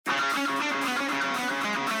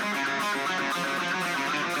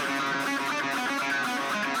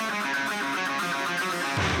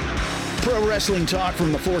Pro wrestling talk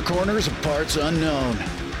from the four corners of parts unknown.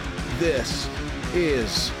 This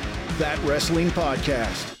is That Wrestling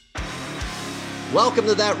Podcast. Welcome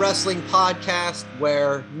to That Wrestling Podcast,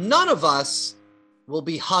 where none of us will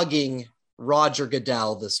be hugging Roger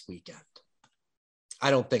Goodell this weekend. I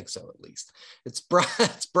don't think so, at least. It's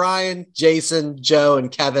Brian, Jason, Joe, and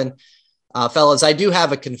Kevin. Fellas, I do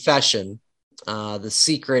have a confession. The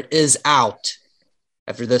secret is out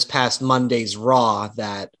after this past Monday's Raw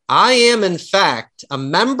that I am, in fact, a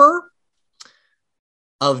member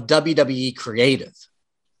of WWE Creative.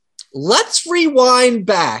 Let's rewind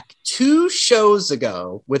back 2 shows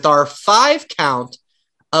ago with our 5 count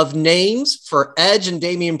of names for Edge and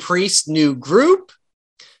Damian Priest's new group.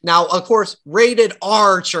 Now, of course, Rated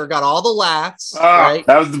R sure got all the laughs. Right?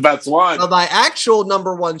 That was the best one. But my actual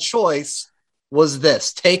number one choice was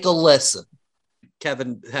this. Take a listen.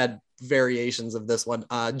 Kevin had variations of this one.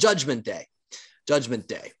 Judgment Day.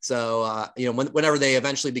 So, whenever they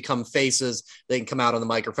eventually become faces, they can come out on the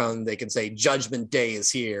microphone. They can say Judgment Day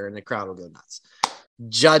is here and the crowd will go nuts.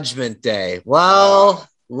 Judgment Day. Well,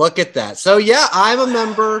 look at that. So, yeah, I'm a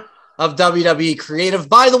member of WWE Creative.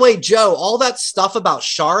 By the way, Joe, all that stuff about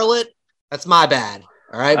Charlotte, that's my bad.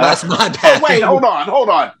 All right. That's my bad. Wait, hold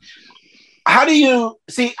on. How do you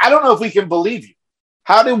see? I don't know if we can believe you.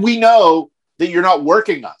 How do we know that you're not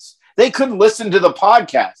working us? They couldn't listen to the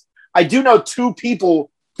podcast. I do know 2 people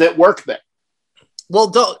that work there. Well,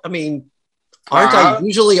 aren't I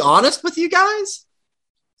usually honest with you guys?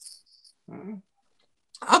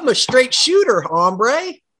 I'm a straight shooter,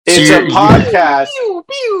 hombre. It's a podcast. Pew,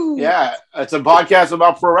 pew. Yeah, it's a podcast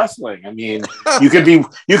about pro wrestling. I mean, you could be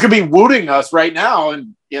wooting us right now,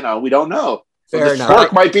 and we don't know. Fair enough.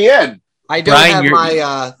 Spark might be in. I don't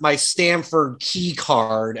have my Stanford key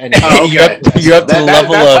card, and you're up to the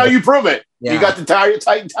level that's of. how you prove it. Yeah. You got the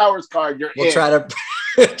Titan Towers card. We'll in. try to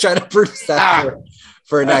produce that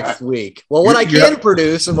for next week. Well, what I can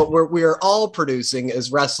produce and what we are all producing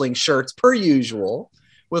is wrestling shirts per usual.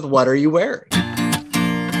 With What Are You Wearing?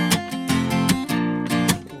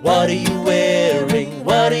 What are you wearing?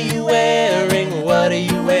 What are you wearing? What are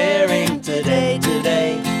you wearing today?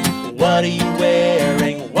 What are you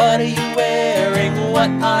wearing? What are you wearing? What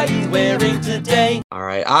are you wearing today? All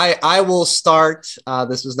right, I will start.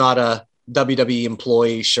 This was not a WWE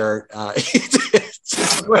employee shirt. I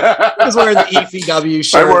was wearing the ECW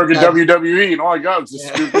shirt. I work at WWE, and all I got was a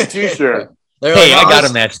stupid T-shirt. Hey, I got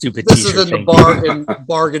him that stupid This T-shirt. is in the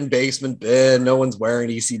bargain basement bin. No one's wearing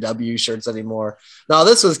ECW shirts anymore. No,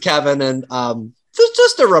 this was Kevin, and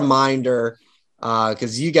just a reminder,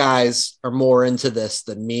 because you guys are more into this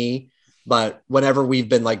than me. But whenever we've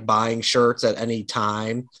been like buying shirts at any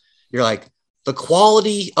time, you're like, the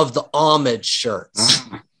quality of the homage shirts.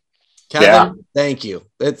 Kevin, Thank you.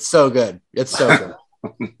 It's so good.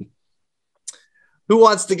 Who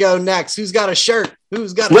wants to go next? Who's got a shirt?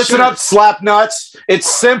 Listen up, slap nuts. It's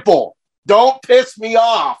simple. Don't piss me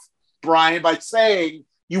off, Brian, by saying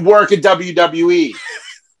you work at WWE.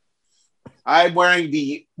 I'm wearing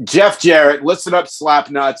the Jeff Jarrett Listen Up,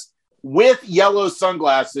 slap nuts with yellow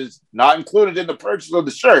sunglasses, not included in the purchase of the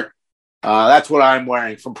shirt. That's what I'm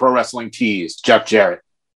wearing from Pro Wrestling Tees, Jeff Jarrett.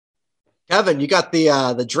 Kevin, you got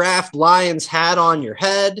the Draft Lions hat on your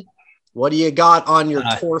head. What do you got on your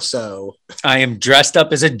torso? I am dressed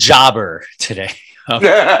up as a jobber today. It's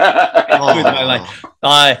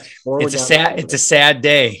a sad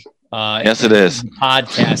day. Yes, it is.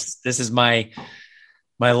 Podcast. This is my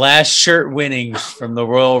last shirt winnings from the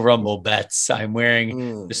Royal Rumble bets. I'm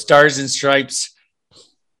wearing the Stars and Stripes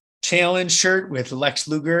challenge shirt with Lex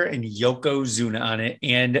Luger and Yokozuna on it.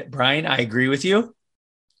 And Brian, I agree with you.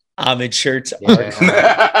 Homage shirts.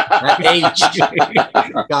 That H.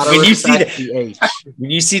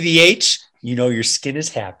 When you see the H, you know your skin is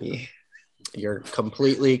happy. You're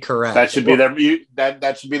completely correct. That should be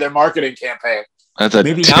that should be their marketing campaign. That's a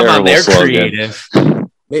maybe terrible I'm on their slogan. creative.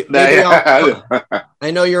 Maybe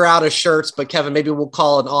I know you're out of shirts, but Kevin, maybe we'll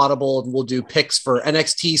call an audible and we'll do picks for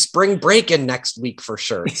NXT Spring Breakin' next week for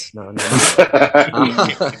shirts. No. That's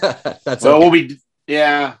so okay.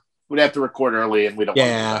 We'd have to record early, and we don't want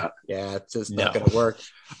to do that. Yeah, it's just not going to work.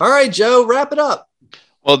 All right, Joe, wrap it up.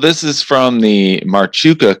 Well, this is from the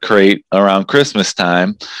Marchuka crate around Christmas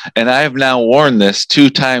time, and I have now worn this 2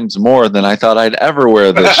 times more than I thought I'd ever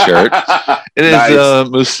wear this shirt. It is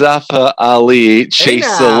Mustafa Ali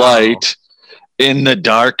Chase the Light in the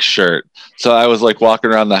dark shirt. So I was like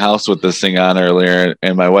walking around the house with this thing on earlier,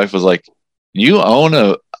 and my wife was like, "You own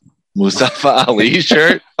a Mustafa Ali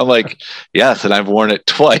shirt?" I'm like, "Yes," and I've worn it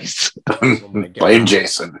twice. Blame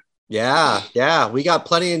Jason. Yeah. We got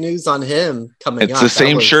plenty of news on him coming up. It's the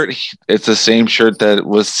same shirt. It's the same shirt that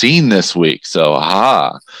was seen this week. So,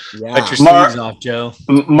 Yeah. Cut your sleeves off, Joe.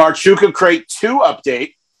 Marchuka Crate 2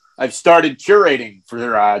 update. I've started curating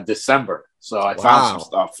for December. So I found some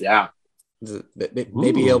stuff. Yeah.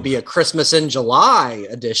 Maybe it'll be a Christmas in July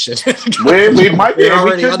edition. we might be.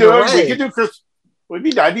 We could do it. We could do Christmas.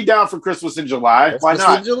 I'd be down for Christmas in July. Why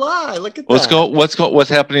not? In July. Look at that. What's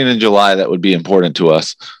happening in July that would be important to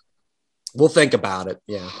us? We'll think about it.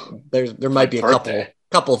 Yeah. There might be a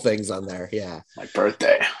couple things on there. Yeah. My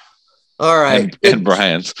birthday. All right. And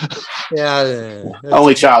Brian's. Yeah.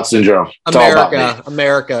 Only child syndrome.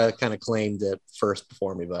 America kind of claimed it first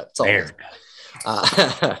before me, but it's all America.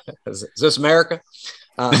 Is this America?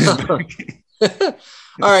 All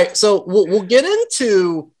right. So we'll get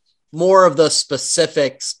into more of the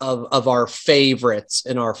specifics of our favorites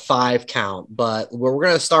in our 5 count, but we're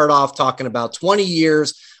going to start off talking about 20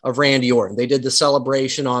 years of Randy Orton. They did the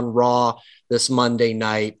celebration on Raw this Monday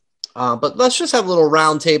night, but let's just have a little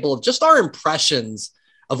roundtable of just our impressions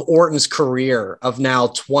of Orton's career of now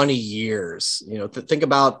 20 years. Think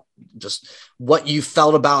about just what you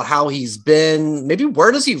felt about how he's been. Maybe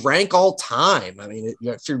where does he rank all time? I mean,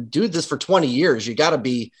 if you're doing this for 20 years, you got to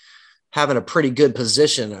be having a pretty good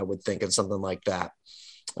position, I would think, in something like that.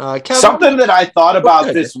 Kevin, something that I thought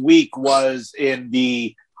about this week was in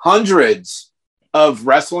the hundreds of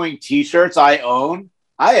wrestling t-shirts I own,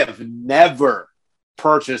 I have never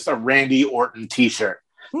purchased a Randy Orton t-shirt.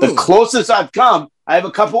 The closest I've come, I have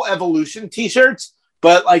a couple Evolution t-shirts,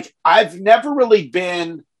 but I've never really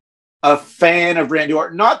been a fan of Randy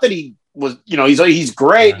Orton. Not that he was, he's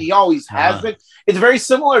great. He always has been. It's very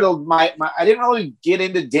similar to my I didn't really get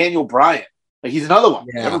into Daniel Bryan. He's another one.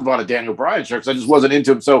 I never bought a Daniel Bryan shirt because I just wasn't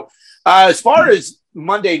into him. So as far as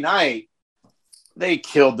Monday night, they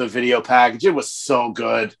killed the video package. It was so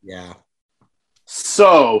good. Yeah.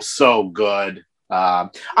 So good. I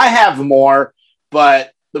have more,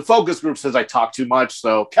 but the focus group says I talk too much.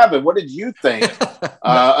 So Kevin, what did you think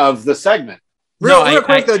of the segment? Real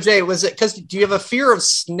quick though, Jay, was it because do you have a fear of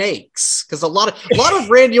snakes? Because a lot of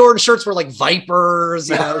Randy Orton shirts were like vipers,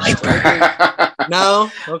 No,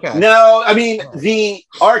 okay, no. I mean, the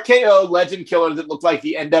RKO Legend Killer that looked like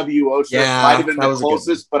the NWO shirt might have been the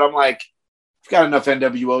closest, but I'm like, I've got enough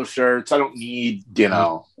NWO shirts. I don't need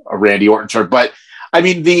a Randy Orton shirt. But I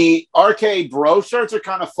mean, the RK Bro shirts are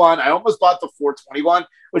kind of fun. I almost bought the 421,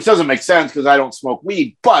 which doesn't make sense because I don't smoke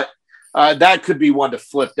weed, but. That could be one to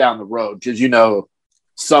flip down the road because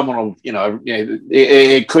someone will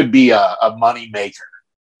it could be a money maker,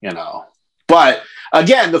 But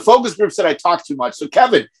again, the focus group said I talk too much. So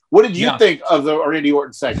Kevin, what did you think of the Randy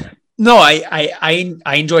Orton segment? No,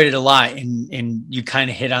 I enjoyed it a lot, and you kind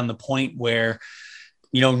of hit on the point where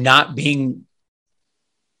not being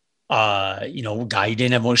guy who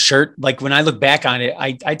didn't have one shirt. Like when I look back on it,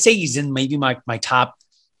 I'd say he's in maybe my top.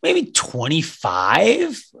 Maybe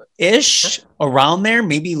 25-ish around there,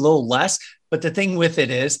 maybe a little less. But the thing with it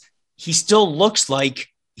is he still looks like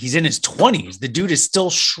he's in his 20s. The dude is still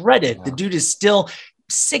shredded. Yeah. The dude is still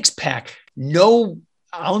 6-pack, no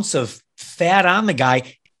ounce of fat on the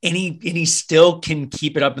guy. And he still can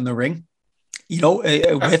keep it up in the ring,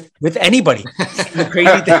 with anybody. The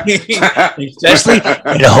crazy thing, especially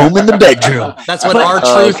at home in the bedroom. That's when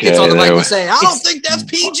R-Truth gets on the mic to say, I don't think that's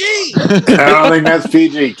PG. I don't think that's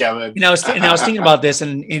PG, Kevin. And I was thinking about this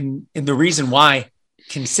and the reason why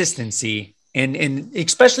consistency and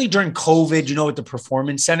especially during COVID, at the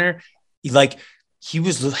Performance Center, he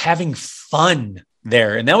was having fun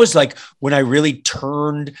there. And that was when I really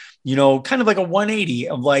turned, kind of like a 180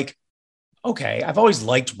 of okay, I've always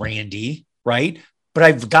liked Randy. Right. But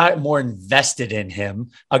I've got more invested in him.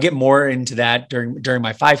 I'll get more into that during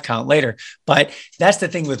my 5 count later. But that's the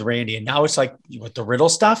thing with Randy. And now it's with the Riddle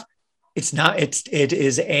stuff, it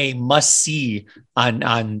is a must see on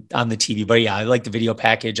the TV. But yeah, I like the video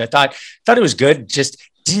package. I thought it was good. Just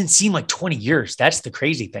didn't seem like 20 years. That's the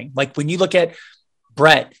crazy thing. Like when you look at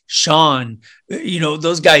Brett, Sean,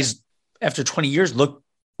 those guys after 20 years look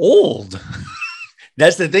old.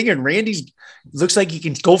 That's the thing. And Randy's looks like he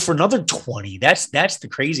can go for another 20. That's the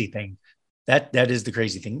crazy thing. That is the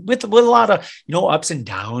crazy thing with a lot of, ups and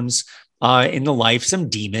downs in the life, some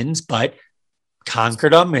demons, but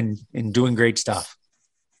conquered them and doing great stuff.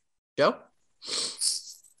 Joe?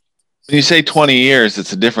 When you say 20 years,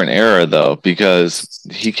 it's a different era though, because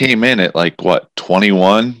he came in at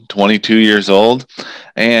 21, 22 years old.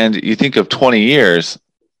 And you think of 20 years,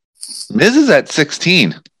 Miz is at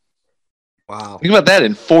 16. Wow. Think about that.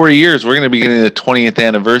 In 4 years, we're going to be getting the 20th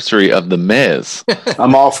anniversary of The Miz.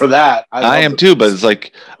 I'm all for that. I am too, but it's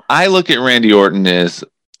I look at Randy Orton as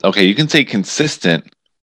okay, you can say consistent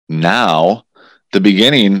now. The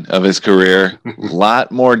beginning of his career, a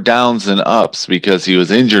lot more downs than ups because he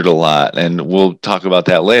was injured a lot, and we'll talk about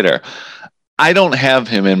that later. I don't have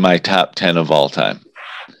him in my top 10 of all time.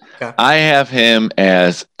 Okay. I have him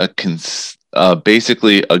as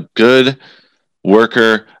basically a good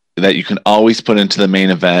worker that you can always put into the main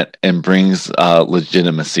event and brings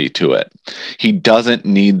legitimacy to it. He doesn't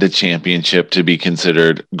need the championship to be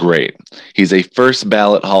considered great. He's a first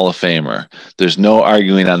ballot Hall of Famer. There's no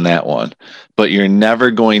arguing on that one. But you're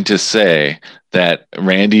never going to say that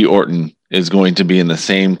Randy Orton is going to be in the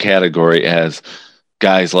same category as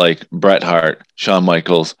guys like Bret Hart, Shawn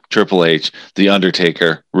Michaels, Triple H, The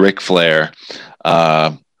Undertaker, Ric Flair,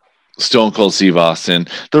 Stone Cold Steve Austin.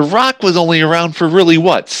 The Rock was only around for really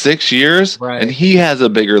 6 years? Right. And he has a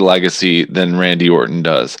bigger legacy than Randy Orton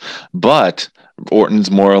does. But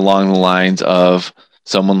Orton's more along the lines of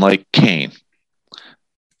someone like Kane,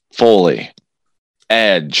 Foley,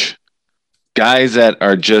 Edge, guys that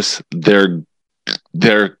are just their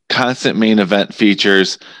constant main event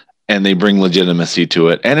features, and they bring legitimacy to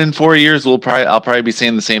it. And in 4 years, I'll probably be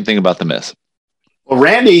saying the same thing about The Miz. Well,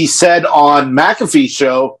 Randy said on McAfee's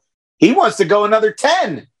show he wants to go another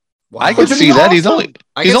 10. Wow. I can see that. Awesome.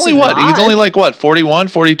 He's only what? He's only like 41,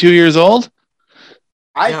 42 years old.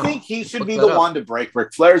 I think he should be the one to break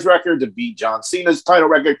Ric Flair's record, to beat John Cena's title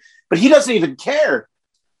record, but he doesn't even care.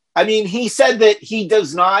 I mean, he said that he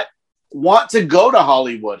does not want to go to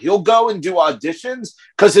Hollywood. He'll go and do auditions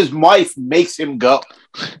because his wife makes him go.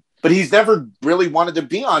 But he's never really wanted to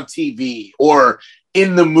be on TV or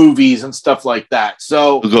in the movies and stuff like that.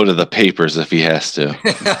 So He'll go to the papers if he has to.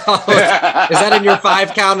 Is that in your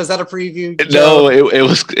 5 count? Is that a preview? No,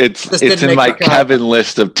 it's in my Kevin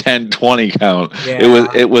list of 10-20 count. Yeah.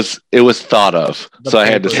 It was thought of. So I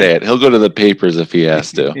had to say it. He'll go to the papers if he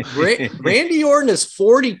has to. Randy Orton is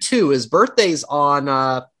 42. His birthday's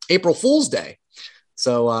on April Fool's Day.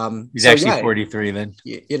 So he's actually 43 then.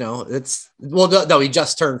 No, he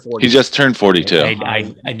just turned 40. He just turned 42.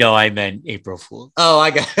 I know I meant April Fool. Oh, I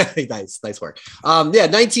got nice work.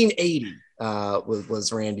 1980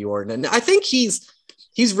 was Randy Orton, and I think he's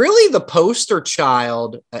really the poster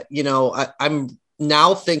child. I'm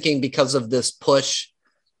now thinking, because of this push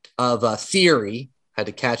of Theory. Had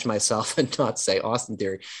to catch myself and not say Austin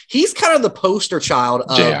Theory. He's kind of the poster child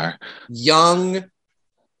of JR. Young,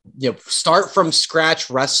 start from scratch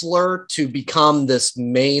wrestler to become this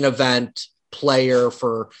main event player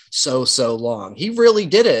for so long. He really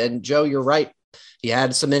did it. And Joe, you're right. He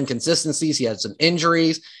had some inconsistencies. He had some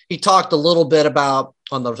injuries. He talked a little bit about,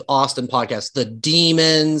 on the Austin podcast, the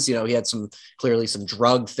demons. He had clearly some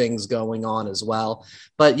drug things going on as well.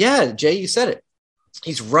 But yeah, Jay, you said it.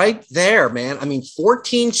 He's right there, man. I mean,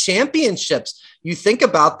 14 championships. You think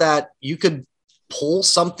about that, you could pull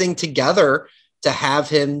something together to have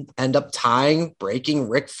him end up breaking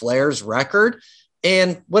Ric Flair's record.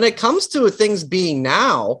 And when it comes to things being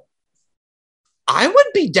now, I would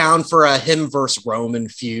be down for a him versus Roman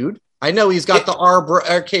feud. I know he's got the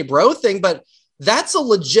RK Bro thing, but that's a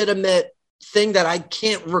legitimate thing that I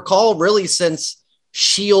can't recall really since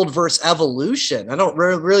Shield versus Evolution. I don't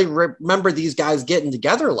really remember these guys getting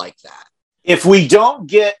together like that. If we don't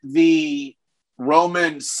get the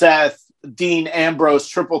Roman, Seth, Dean Ambrose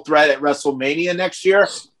triple threat at WrestleMania next year,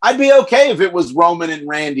 I'd be okay if it was Roman and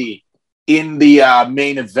Randy in the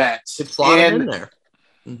main event. In there.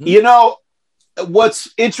 Mm-hmm.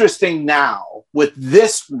 What's interesting now with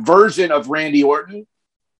this version of Randy Orton,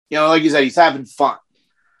 like you said, he's having fun.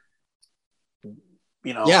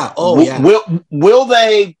 Yeah. Will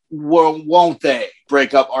they? Won't they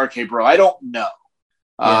break up RK Bro? I don't know.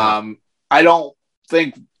 Yeah. I don't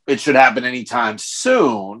think it should happen anytime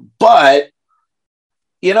soon, but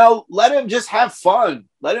let him just have fun.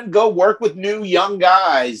 Let him go work with new young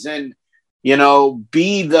guys and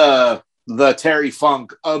be the Terry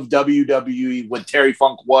Funk of WWE when Terry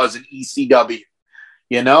Funk was in ECW.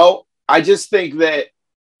 I just think that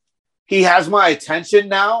he has my attention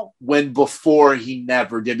now when before he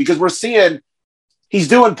never did, because we're seeing he's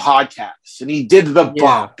doing podcasts and he did The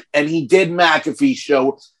Bump and he did McAfee's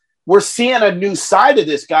show. We're seeing a new side of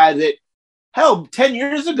this guy that, hell, 10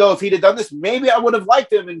 years ago, if he'd have done this, maybe I would have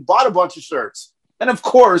liked him and bought a bunch of shirts. And of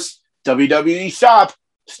course, WWE Shop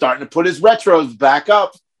starting to put his retros back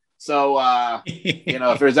up. So,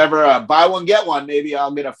 if there's ever a buy one, get one, maybe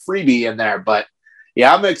I'll get a freebie in there. But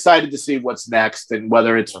yeah, I'm excited to see what's next and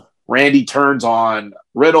whether it's Randy turns on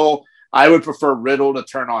Riddle. I would prefer Riddle to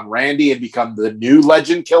turn on Randy and become the new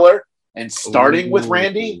legend killer and starting with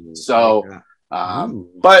Randy. So,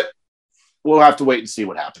 but we'll have to wait and see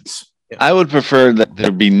what happens. I would prefer that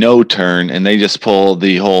there be no turn and they just pull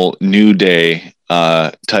the whole New Day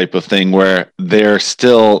type of thing where they're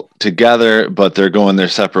still together, but they're going their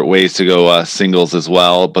separate ways to go singles as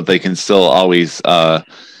well. But they can still always, their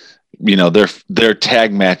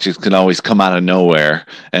tag matches can always come out of nowhere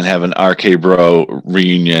and have an RK Bro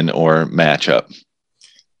reunion or matchup.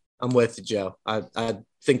 I'm with you, Joe. I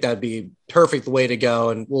think that'd be perfect way to go.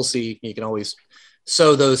 And we'll see. You can always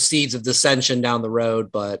sow those seeds of dissension down the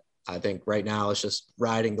road, but I think right now it's just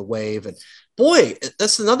riding the wave. And boy,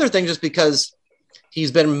 that's another thing, just because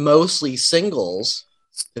he's been mostly singles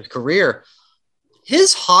his career.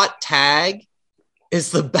 His hot tag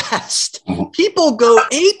is the best. People go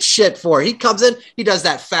ape shit for it. He comes in, he does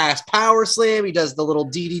that fast power slam. He does the little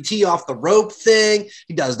DDT off the rope thing.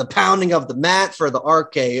 He does the pounding of the mat for the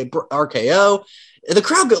RKO. The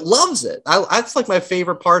crowd loves it. That's like my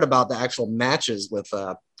favorite part about the actual matches with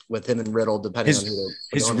him and Riddle, depending on who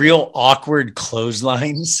his real awkward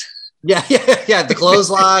clotheslines. Yeah. The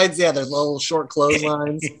clotheslines. Yeah, there's little short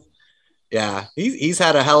clotheslines. Yeah, he's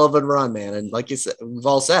had a hell of a run, man. And like you said, we've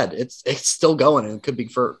all said, it's still going, and it could be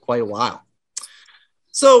for quite a while.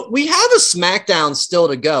 So we have a SmackDown still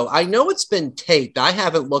to go. I know it's been taped. I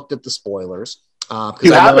haven't looked at the spoilers.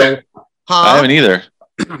 You haven't? I haven't either.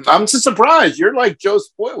 I'm just surprised. You're like Joe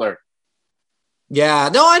Spoiler. Yeah,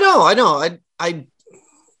 no, I know. I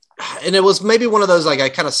and it was maybe one of those, like, I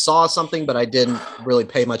kind of saw something, but I didn't really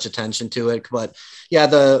pay much attention to it. But yeah,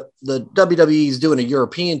 the WWE is doing a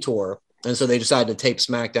European tour, and so they decided to tape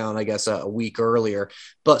SmackDown, I guess, a week earlier.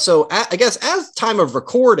 But so I guess as time of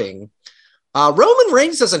recording, Roman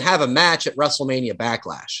Reigns doesn't have a match at WrestleMania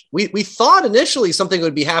Backlash. We thought initially something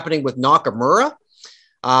would be happening with Nakamura,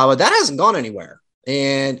 but that hasn't gone anywhere.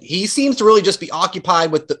 And he seems to really just be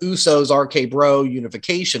occupied with the Usos RK Bro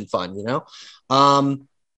unification fund,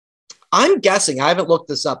 I'm guessing, I haven't looked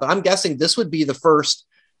this up, but I'm guessing this would be the first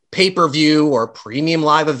pay-per-view or premium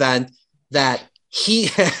live event that he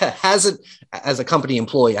hasn't, as a company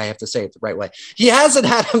employee, I have to say it the right way. He hasn't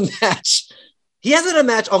had a match. He hasn't had a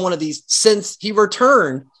match on one of these since he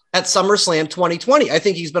returned at SummerSlam 2020. I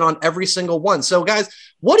think he's been on every single one. So guys,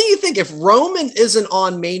 what do you think if Roman isn't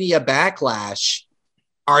on Mania Backlash?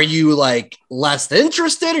 Are you like less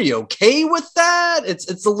interested? Are you okay with that?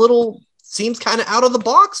 It's a little, seems kind of out of the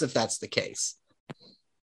box if that's the case.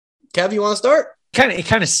 Kev, you want to start? It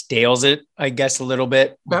kind of stales it, I guess, a little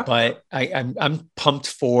bit. Yeah. But I'm pumped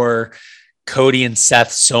for Cody and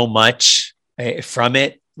Seth so much from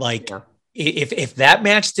it. Like, yeah. if that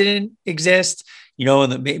match didn't exist,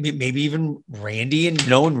 and maybe even Randy and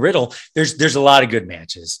and Riddle, there's a lot of good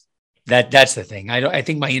matches. That's the thing. I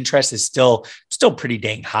think my interest is still pretty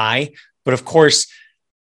dang high, but of course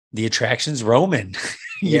the attraction's Roman.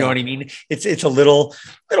 You know what I mean? It's a little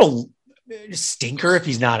stinker if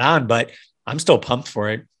he's not on, but I'm still pumped for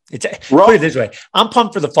it. Put it this way. I'm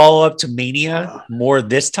pumped for the follow-up to Mania more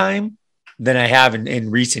this time than I have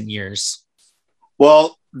in recent years.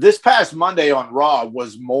 Well, this past Monday on Raw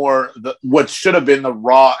was more what should have been the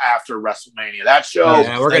Raw after WrestleMania. That show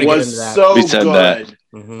was so good.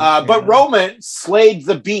 Mm-hmm. But Roman slayed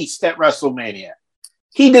the beast at WrestleMania.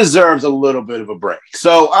 He deserves a little bit of a break.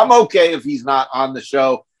 So I'm okay if he's not on the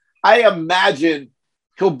show. I imagine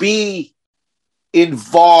he'll be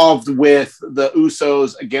involved with the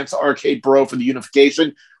Usos against RK Bro for the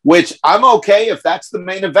unification, which I'm okay if that's the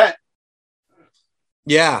main event.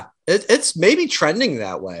 Yeah, it's maybe trending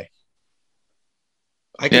that way.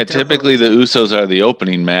 Typically the Usos are the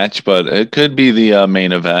opening match, but it could be the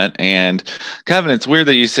main event. And Kevin, it's weird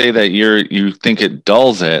that you say that you think it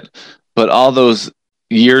dulls it, but all those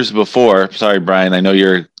years before, sorry, Brian, I know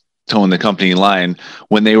you're towing the company line,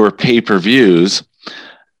 when they were pay-per-views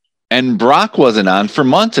and Brock wasn't on for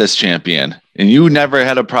months as champion, and you never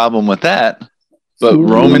had a problem with that, but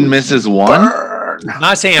Roman misses one. I'm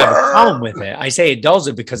not saying I have a problem with it. I say it dulls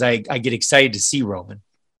it because I get excited to see Roman.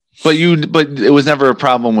 But it was never a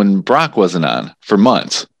problem when Brock wasn't on for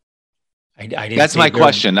months. I didn't. That's my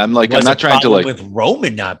question. I'm not trying to with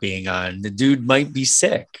Roman not being on. The dude might be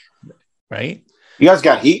sick, right? You guys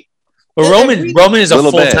got heat. But Roman is a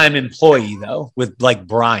full-time employee though, with like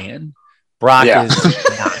Brian. Brock is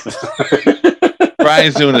not.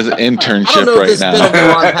 Brian's doing his internship right now.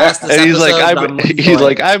 And he's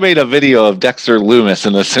like, I made a video of Dexter Loomis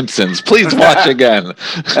in The Simpsons. Please watch again.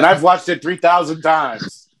 And I've watched it 3,000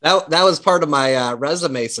 times. That was part of my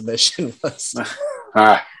resume submission, was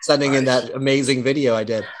sending in that amazing video I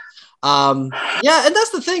did. And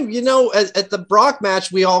that's the thing, at the Brock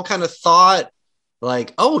match, we all kind of thought,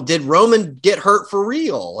 like, oh, did Roman get hurt for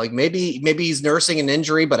real? Like maybe he's nursing an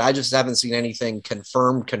injury, but I just haven't seen anything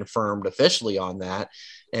confirmed officially on that.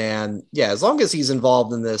 And yeah, as long as he's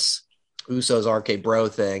involved in this Usos RK Bro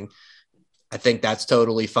thing, I think that's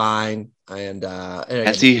totally fine. And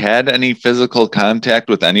has he had any physical contact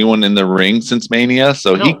with anyone in the ring since Mania?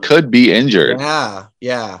 So he could be injured.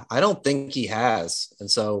 Yeah. I don't think he has. And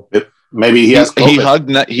so maybe he has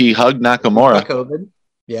COVID. He hugged Nakamura. COVID.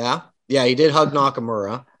 Yeah, he did hug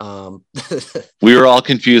Nakamura. We were all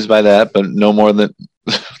confused by that, but no more than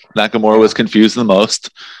Nakamura was confused the most.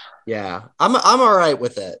 Yeah, I'm all right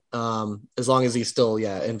with it. As long as he's still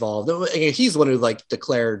involved. He's the one who like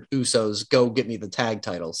declared Usos go get me the tag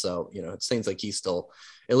title. So it seems like he's still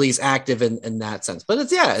at least active in that sense. But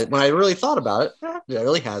it's when I really thought about it, it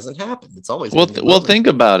really hasn't happened. It's always think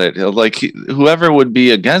about it. Like whoever would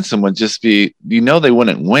be against him would just be they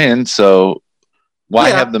wouldn't win. So why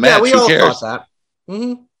have the match? Yeah, we Who all cares? thought that.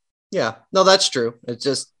 Mm-hmm. Yeah, no, that's true. It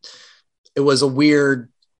was a weird.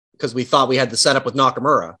 Because we thought we had the setup with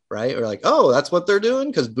Nakamura, right? We're like, oh, that's what they're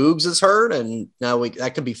doing because Boogs is hurt, and now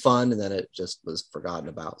that could be fun, and then it just was forgotten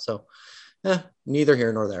about. So, neither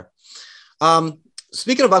here nor there.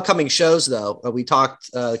 Speaking of upcoming shows, though, we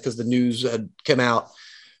talked because the news had come out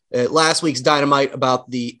last week's Dynamite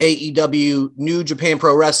about the AEW New Japan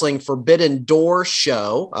Pro Wrestling Forbidden Door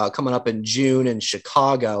show coming up in June in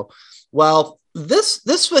Chicago. Well,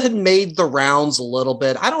 this had made the rounds a little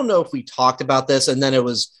bit. I don't know if we talked about this, and then it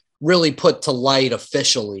was really put to light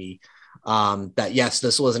officially that yes,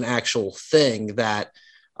 this was an actual thing, that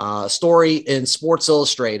story in Sports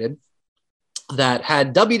Illustrated that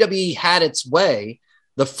had WWE had its way,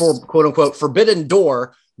 the quote unquote forbidden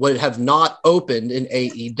door would have not opened in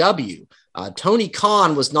AEW. Tony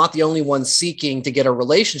Khan was not the only one seeking to get a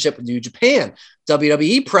relationship with New Japan.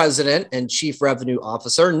 WWE president and chief revenue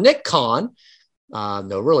officer Nick Khan,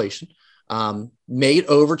 no relation, made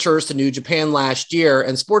overtures to New Japan last year,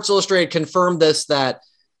 and Sports Illustrated confirmed this, that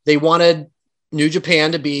they wanted New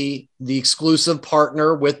Japan to be the exclusive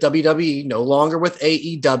partner with WWE, no longer with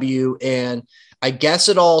AEW. And I guess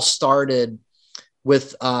it all started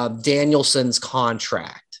with Danielson's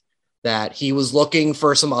contract, that he was looking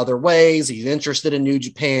for some other ways. He's interested in New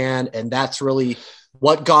Japan, and that's really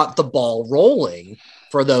what got the ball rolling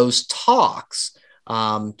for those talks,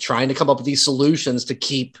 trying to come up with these solutions to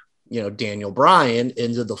keep Daniel Bryan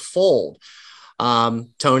into the fold.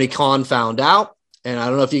 Tony Khan found out, and I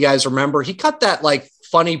don't know if you guys remember, he cut that like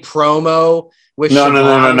funny promo with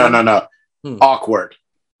no. Awkward,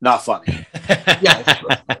 not funny. Yeah,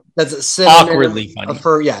 that's a awkwardly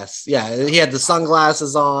funny. Yes, yeah. He had the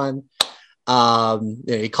sunglasses on.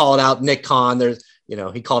 He called out Nick Khan. There's,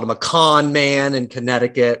 he called him a con man in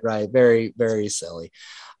Connecticut. Right, very, very silly.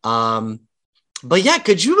 But yeah,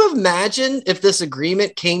 could you imagine if this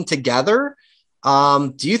agreement came together?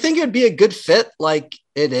 Do you think it'd be a good fit like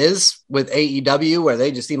it is with AEW, where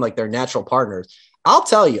they just seem like they're natural partners? I'll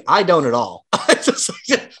tell you, I don't at all.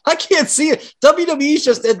 I can't see it. WWE's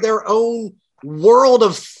just in their own world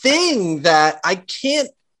of thing that I can't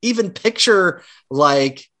even picture,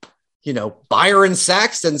 like, Byron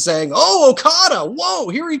Saxton saying, "Oh, Okada, whoa,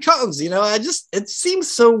 here he comes." It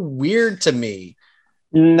seems so weird to me.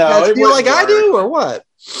 No, you feel like work. I do, or what?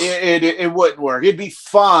 It wouldn't work. It'd be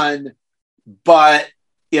fun, but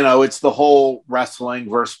it's the whole wrestling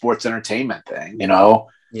versus sports entertainment thing.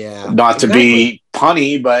 Yeah. Not to be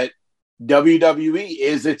punny, but WWE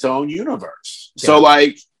is its own universe. Yeah.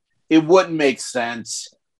 So it wouldn't make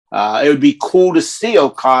sense. It would be cool to see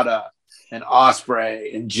Okada and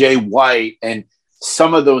Ospreay and Jay White and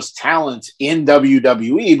some of those talents in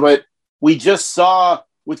WWE, but we just saw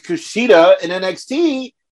with Kushida in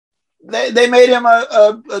NXT, they made him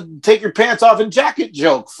a take your pants off and jacket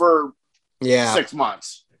joke for 6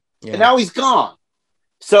 months. Yeah. And now he's gone.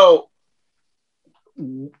 So,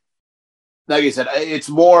 like I said, it's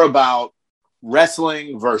more about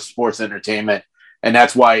wrestling versus sports entertainment, and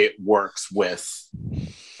that's why it works with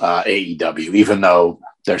AEW, even though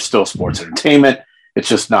they're still sports entertainment. It's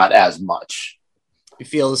just not as much. You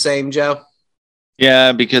feel the same, Joe?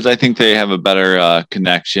 Yeah, because I think they have a better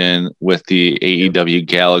connection with the AEW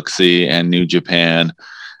Galaxy and New Japan.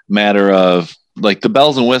 Matter of like the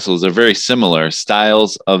bells and whistles are very similar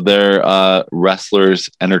styles of their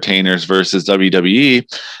wrestlers, entertainers versus WWE.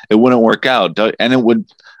 It wouldn't work out, and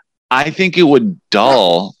I think it would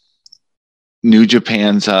dull New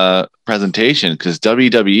Japan's presentation, because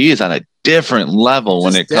WWE is on a different level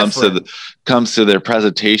when it comes to their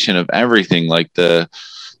presentation of everything, like the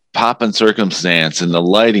pop and circumstance and the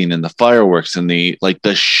lighting and the fireworks and the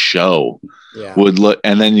show would look.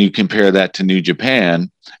 And then you compare that to New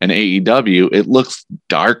Japan and AEW, it looks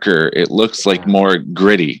darker. It looks like more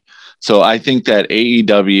gritty. So I think that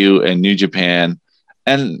AEW and New Japan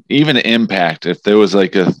and even Impact, if there was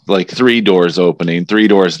like 3 doors opening, 3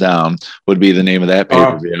 doors down would be the name of that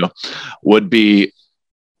pay-per-view, would be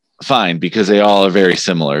fine because they all are very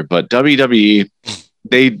similar. But WWE,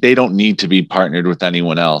 they don't need to be partnered with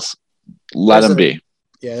anyone else. Let them be.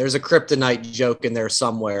 Yeah, there's a kryptonite joke in there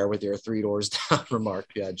somewhere with your 3 doors down remark.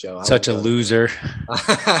 Yeah, Joe. Such a loser.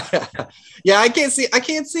 Yeah, I can't see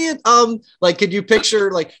it. Like, could you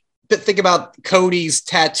picture, like, think about Cody's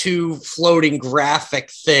tattoo floating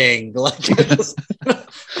graphic thing? Like, I just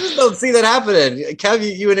don't see that happening.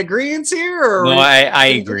 Kev, you in agreement here? Or no, I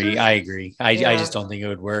agree. I just don't think it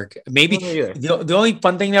would work. Maybe the only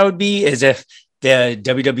fun thing that would be is if the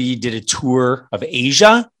WWE did a tour of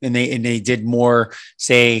Asia and they did more,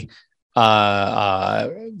 say,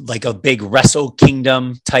 like a big Wrestle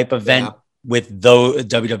Kingdom type event with those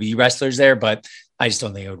WWE wrestlers there, but I just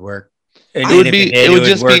don't think it would work. And it would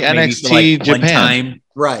just be NXT Japan.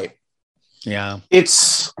 Right. Yeah.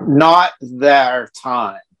 It's not their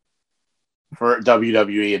time for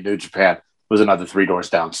WWE and New Japan. Was another 3 Doors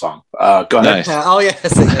Down song. Go ahead. Nice. Oh,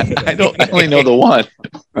 yes. I only know the one.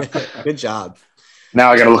 Good job. Now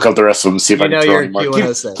I got to look up the rest of them and see if I can throw any more.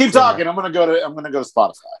 Keep Keep talking. I'm gonna go to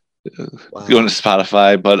Spotify. Wow. Going to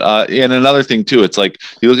Spotify, but and another thing too, it's like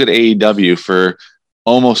you look at AEW for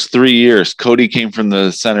almost 3 years. Cody came from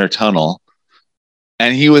the center tunnel,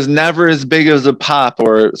 and he was never as big as a pop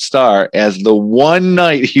or star as the one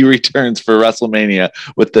night he returns for WrestleMania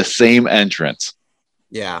with the same entrance.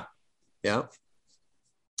 Yeah. Give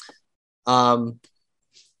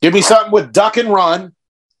me something with Duck and Run,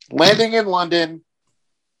 Landing in London,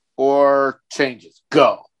 or Changes.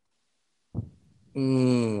 Go.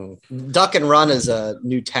 Duck and Run is a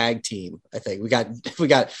new tag team. I think we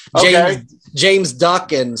got James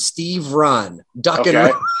Duck and Steve Run. Duck and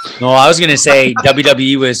Run. No, I was gonna say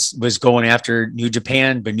WWE was going after New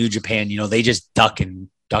Japan, but New Japan, they just duck and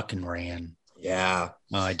ran. Yeah.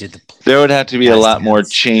 I did There would have to be a lot more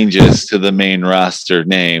changes to the main roster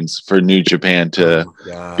names for New Japan to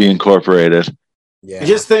be incorporated. Yeah. I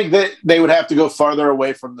just think that they would have to go farther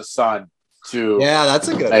away from the sun to that's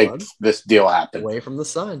a good make one. This deal happen. Away from the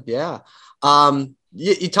sun. Yeah.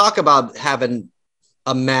 You talk about having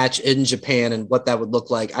a match in Japan and what that would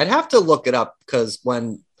look like. I'd have to look it up because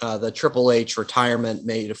when the Triple H retirement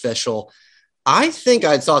made official, I think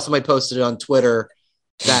I saw somebody posted it on Twitter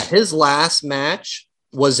that his last match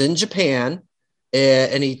was in Japan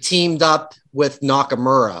and he teamed up with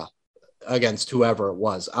Nakamura against whoever it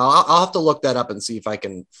was. I'll have to look that up and see if I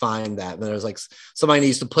can find that. And there's like somebody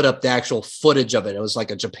needs to put up the actual footage of it. It was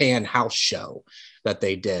like a Japan house show that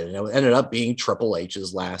they did, and it ended up being Triple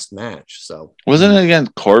H's last match. So wasn't it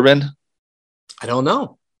against Corbin? I don't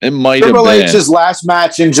know. It might have been. Triple H's last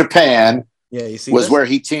match in Japan was where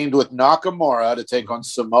he teamed with Nakamura to take on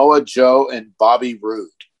Samoa Joe and Bobby Roode.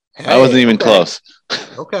 I wasn't even close.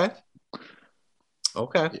 Okay.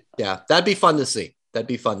 Yeah, that'd be fun to see.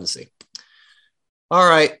 All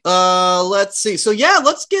right. Let's see. So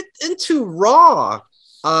let's get into Raw.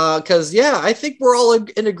 Because I think we're all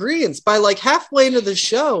in agreement. By like halfway into the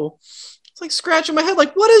show, it's like scratching my head,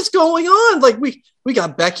 like, what is going on? Like we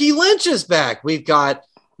got Becky Lynch is back. We've got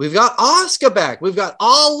Asuka back. We've got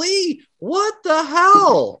Ali. What the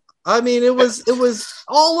hell? I mean, it was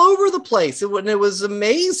all over the place. It was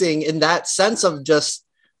amazing in that sense of just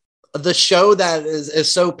the show that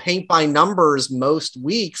is so paint by numbers most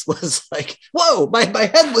weeks was like, whoa, my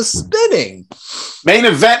head was spinning. Main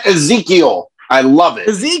event Ezekiel. I love it.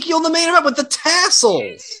 Ezekiel in the main event with the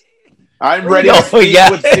tassels. I'm ready to speak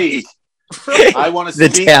with Zeke. I want to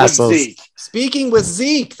speak with Zeke. Speaking with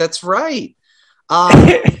Zeke, that's right.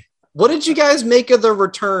 What did you guys make of the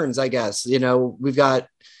returns, I guess? We've got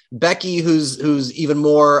Becky, who's even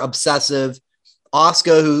more obsessive.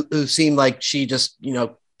 Asuka, who seemed like she just,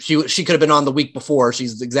 she could have been on the week before.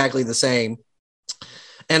 She's exactly the same.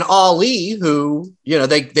 And Ali, who,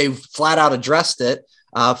 they flat out addressed it.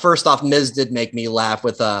 First off, Miz did make me laugh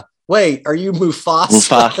with wait, are you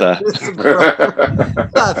Mufasa?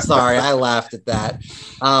 I'm sorry, I laughed at that.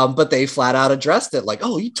 But they flat out addressed it like,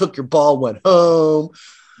 oh, you took your ball, went home.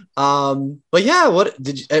 But yeah, what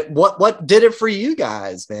did it for you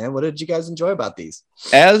guys, man? What did you guys enjoy about these?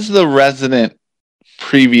 As the resident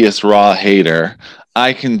previous Raw hater,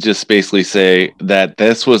 I can just basically say that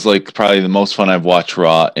this was like probably the most fun I've watched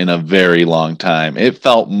Raw in a very long time. It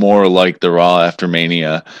felt more like the Raw after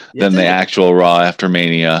Mania than the actual Raw after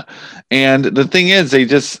Mania. And the thing is,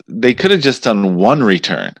 they could have just done one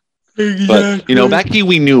return. Exactly. But Becky,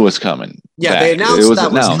 we knew was coming. Yeah, they announced was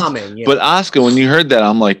coming. Yeah. But Asuka, when you heard that,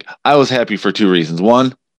 I'm like, I was happy for 2 reasons.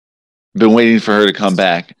 One, been waiting for her to come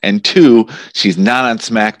back, and 2, she's not on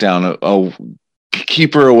SmackDown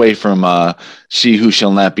keep her away from She Who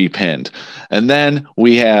Shall Not Be Pinned. And then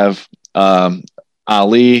we have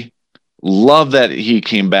Ali. Love that he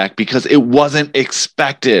came back because it wasn't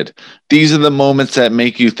expected. These are the moments that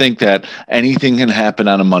make you think that anything can happen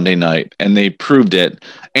on a Monday night, and they proved it,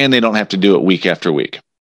 and they don't have to do it week after week.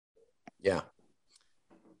 Yeah.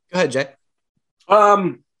 Go ahead, Jay.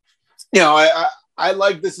 I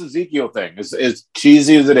like this Ezekiel thing. As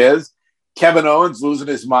cheesy as it is, Kevin Owens losing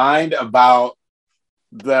his mind about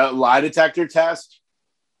the lie detector test.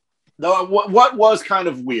 Though what was kind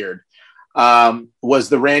of weird was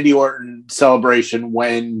the Randy Orton celebration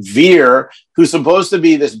when Veer, who's supposed to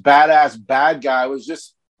be this badass bad guy, was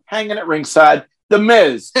just hanging at ringside. The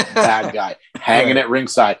Miz, bad guy, hanging at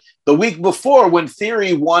ringside. The week before, when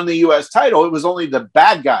Theory won the U.S. title, it was only the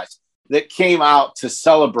bad guys that came out to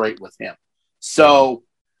celebrate with him. So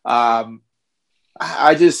it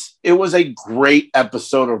was a great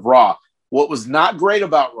episode of Raw. What was not great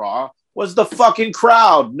about Raw was the fucking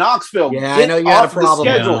crowd. Knoxville. Yeah, I know you had a problem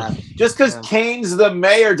with that. Just because Kane's the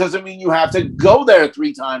mayor doesn't mean you have to go there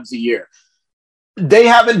 3 times a year.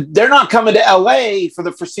 They're not coming to LA for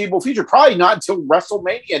the foreseeable future, probably not until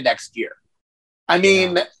WrestleMania next year. I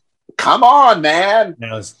mean, come on, man.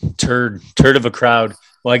 That was turd of a crowd.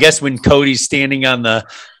 Well, I guess when Cody's standing on the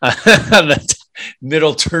on the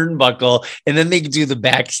middle turnbuckle, and then they do the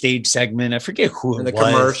backstage segment. I forget who it was. The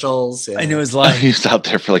commercials. Yeah. And it was like he was out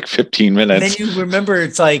there for like 15 minutes. And then you remember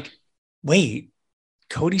it's like, wait,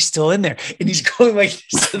 Cody's still in there, and he's going like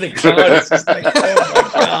this to the crowd. It's just like, oh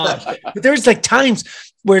my god! But there was like times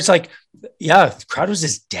where it's like, yeah, the crowd was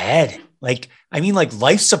just dead. Like, I mean, like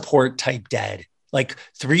life support type dead. Like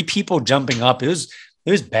 3 people jumping up. It was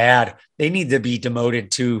bad. They need to be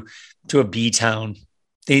demoted to a B town.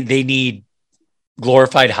 They need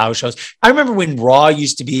glorified house shows. I remember when Raw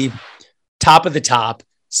used to be top of the top.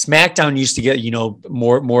 SmackDown used to get,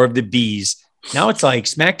 more of the B's. Now it's like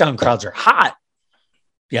SmackDown crowds are hot.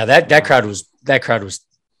 Yeah, that crowd was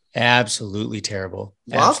absolutely terrible.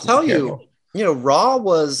 Well, I'll tell you, Raw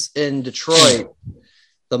was in Detroit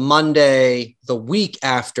the Monday, the week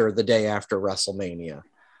after the day after WrestleMania.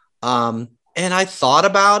 And I thought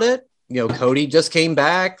about it. Cody just came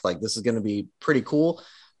back. Like, this is going to be pretty cool.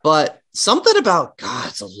 But something about, God,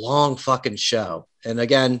 it's a long fucking show. And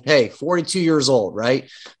again, hey, 42 years old, right?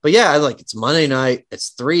 But yeah, it's Monday night. It's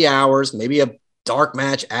 3 hours, maybe a dark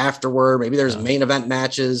match afterward. Maybe there's main event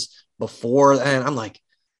matches before. And I'm like,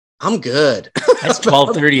 I'm good. That's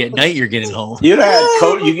 12:30 at night. You're getting home. You'd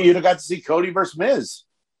have got to see Cody versus Miz.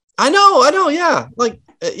 I know. Yeah.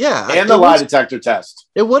 And the lie detector test.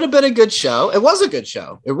 It would have been a good show. It was a good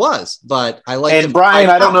show. It was, but I like. And Brian,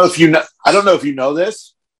 I don't know if you know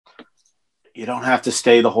this. You don't have to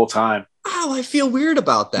stay the whole time. Oh, I feel weird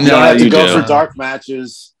about that. You don't have to go for dark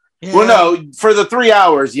matches. Yeah. Well, no, for the 3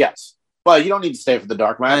 hours, yes, but you don't need to stay for the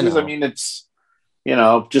dark matches. I mean, it's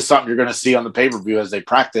just something you're going to see on the pay-per-view as they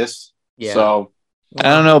practice. Yeah. So. I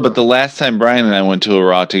don't know, but the last time Brian and I went to a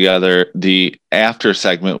Raw together, the after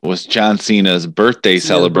segment was John Cena's birthday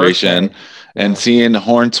celebration, and seeing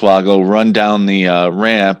Hornswoggle run down the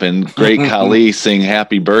ramp and Great Khali sing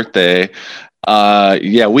 "Happy Birthday."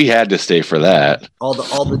 We had to stay for that. All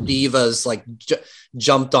the divas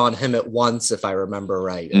jumped on him at once, if I remember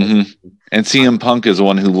right. Mm-hmm. And CM Punk is the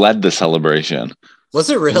one who led the celebration. Was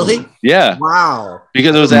it really? Yeah. Wow.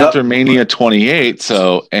 Because it was after Mania 28.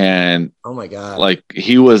 So, and oh my God,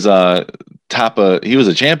 he was he was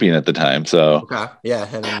a champion at the time. So, okay. Yeah.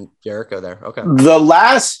 Him and Jericho there. Okay. The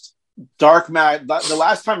last dark match, the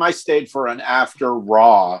last time I stayed for an after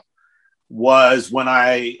Raw was when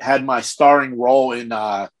I had my starring role in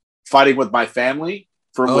Fighting with My Family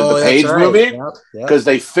with the Page movie. Because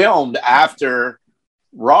they filmed after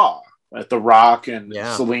Raw. At The Rock and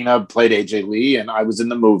Selena played AJ Lee, and I was in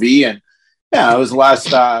the movie, and it was the last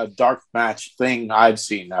dark match thing I've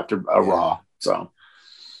seen after a Raw. So,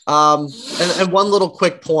 and one little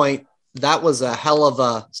quick point, that was a hell of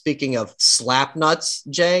a. Speaking of slap nuts,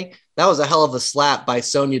 Jay, that was a hell of a slap by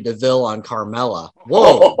Sonya Deville on Carmella.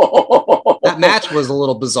 Whoa, that match was a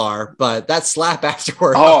little bizarre, but that slap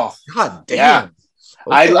afterward. Oh, God damn! Yeah.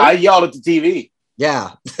 Okay. I yelled at the TV.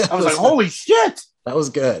 Yeah, I was like, "Holy shit!" That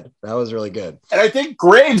was good. That was really good. And I think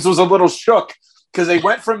Graves was a little shook because they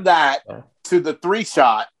went from that to the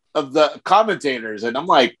 3-shot of the commentators. And I'm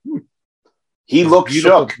like, he looked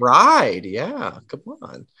shook. Bride. Yeah. Come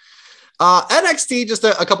on. NXT, just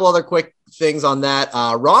a couple other quick things on that.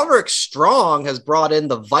 Roderick Strong has brought in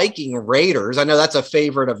the Viking Raiders. I know that's a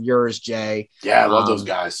favorite of yours, Jay. Yeah, I love those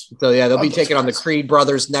guys. So, yeah, they'll be taking on the Creed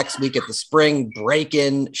brothers next week at the Spring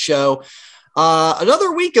Break-In show.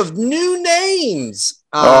 Another week of new names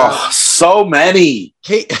So many.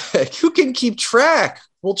 Who can keep track?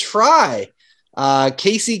 We'll try.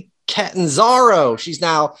 Casey Catanzaro. She's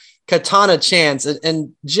now Katana Chance.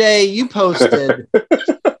 And Jay, you posted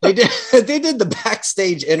they did the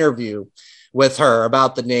backstage interview with her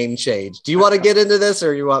about the name change. Do you want to get into this,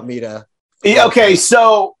 or you want me to? Yeah, okay,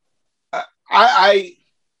 so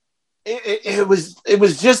it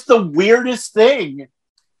was just the weirdest thing,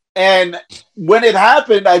 and when it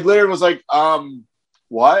happened, I literally was like,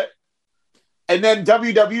 what? And then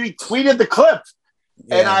WWE tweeted the clip,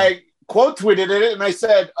 and I quote tweeted it, and I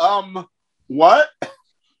said, what?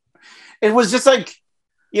 It was just like,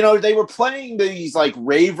 they were playing these like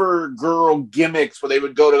raver girl gimmicks where they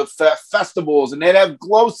would go to festivals and they'd have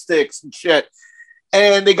glow sticks and shit.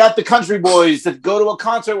 And they got the country boys that go to a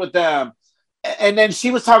concert with them. And then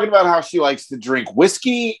she was talking about how she likes to drink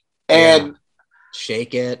whiskey and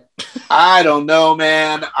shake it. I don't know,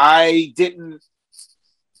 man. I didn't.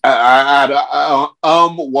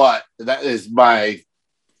 What? That is my.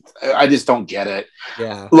 I just don't get it.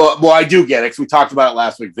 Yeah. Well, I do get it because we talked about it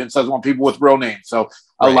last week. Vince doesn't want people with real names. So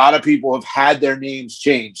a lot of people have had their names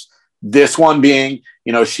changed. This one being,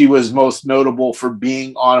 she was most notable for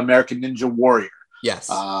being on American Ninja Warrior.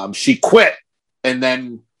 Yes. She quit and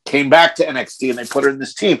then came back to NXT and they put her in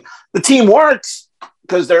this team. The team works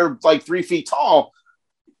because they're like 3 feet tall.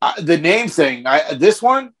 The name thing, this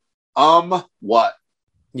one, what?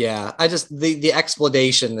 Yeah, I just the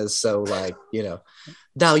explanation is so like,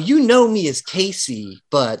 now you know me as Casey,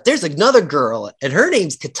 but there's another girl and her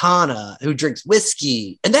name's Katana who drinks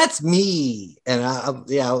whiskey, and that's me. And I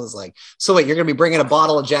was like, so wait, you're gonna be bringing a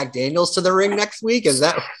bottle of Jack Daniels to the ring next week? Is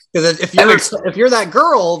that because if you're that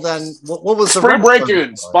girl, then what was the Spring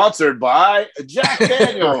Breaking sponsored by Jack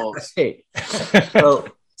Daniels? Right.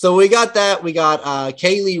 So we got that. We got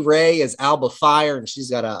Kaylee Ray as Alba Fire, and she's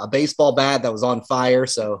got a baseball bat that was on fire.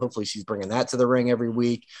 So hopefully she's bringing that to the ring every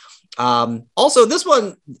week. Also, this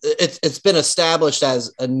one, it's been established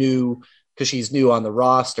as a new, because she's new on the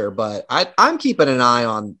roster, but I'm keeping an eye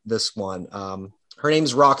on this one. Her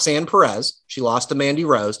name's Roxanne Perez. She lost to Mandy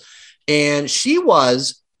Rose, and she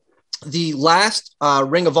was the last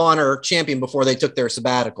Ring of Honor champion before they took their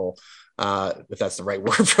sabbatical. If that's the right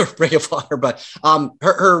word for Ring of Honor, but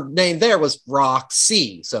her name there was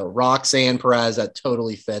Roxy. So Roxanne Perez, that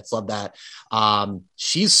totally fits. Love that.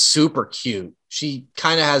 She's super cute. She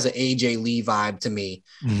kind of has an AJ Lee vibe to me,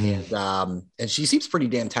 and she seems pretty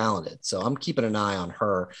damn talented. So I'm keeping an eye on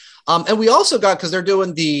her. And we also got, because they're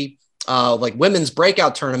doing the like women's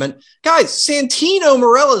breakout tournament, guys. Santino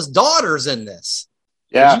Marella's daughter's in this.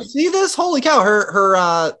 Yeah. Did you see this? Holy cow.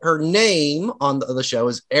 Her name on the show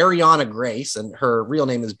is Ariana Grace, and her real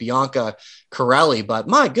name is Bianca Corelli. But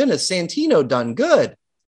my goodness, Santino done good.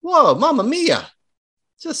 Whoa, mamma mia.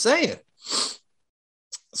 Just saying.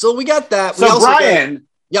 So we got that. So Brian,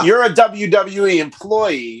 you're a WWE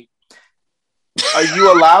employee. Are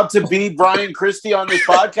you allowed to be Brian Christie on this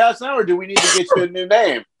podcast now, or do we need to get you a new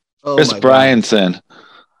name? Chris Bryanson.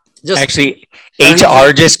 Actually,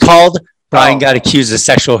 HR just called. Brian got accused of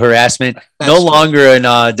sexual harassment. No longer an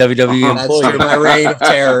WWE employee. That's true. My reign of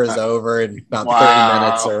terror is over in about 30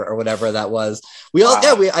 minutes or whatever that was.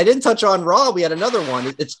 I didn't touch on Raw. We had another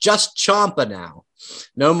one. It's just Ciampa now.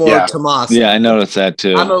 No more Tommaso. Yeah, I noticed that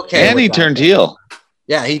too. I'm okay. And he turned heel.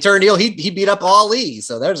 Yeah, he turned heel. He beat up Ali.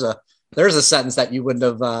 So there's a sentence that you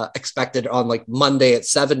wouldn't have expected on like Monday at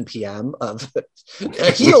 7 p.m. of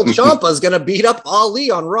heel Ciampa is going to beat up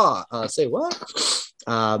Ali on Raw. Say what?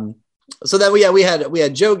 So then we had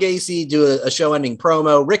Joe Gacy do a show-ending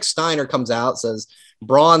promo. Rick Steiner comes out, says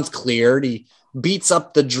Braun's cleared. He beats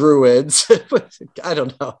up the Druids. I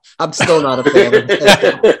don't know. I'm still not a fan of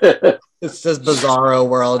it. It's this bizarro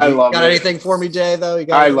world. Got anything for me, Jay, though?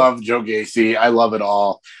 I love Joe Gacy. I love it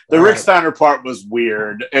all. The Rick Steiner part was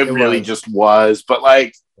weird. It really just was. But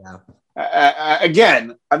like,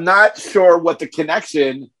 again, I'm not sure what the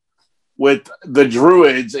connection with the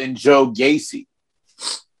Druids and Joe Gacy.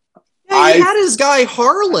 Yeah, he had his guy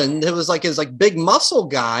Harlan. It was like his big muscle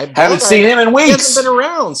guy. Haven't seen him in weeks. He hasn't been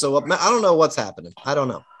around, so I don't know what's happening. I don't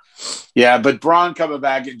know. Yeah, but Braun coming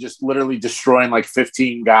back and just literally destroying like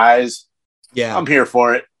 15 guys. Yeah, I'm here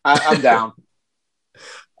for it. I'm down.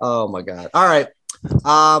 Oh my god! All right,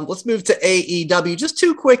 let's move to AEW. Just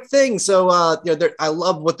two quick things. So, I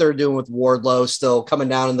love what they're doing with Wardlow. Still coming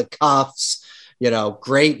down in the cuffs.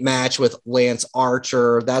 Great match with Lance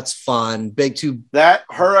Archer. That's fun. That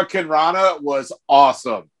Hurricane Rana was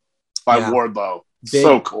awesome by Wardlow.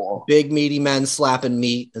 So cool. Big meaty men slapping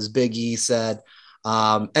meat, as Big E said.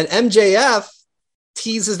 And MJF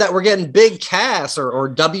teases that we're getting Big Cass or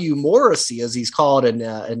W Morrissey, as he's called in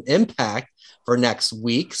Impact, for next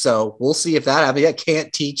week. So we'll see if that happens. I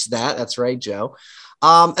can't teach that. That's right, Joe.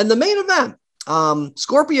 And the main event,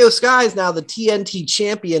 Scorpio Sky is now the TNT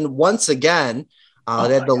champion once again.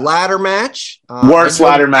 They had the ladder match. Worst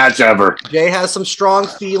ladder match ever. Jay has some strong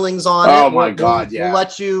feelings on it. Oh my God! Yeah. We'll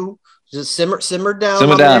let you just simmer down.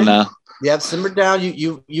 Simmer down now. Yeah, simmer down.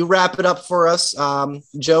 You wrap it up for us.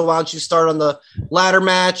 Joe, why don't you start on the ladder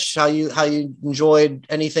match? How you enjoyed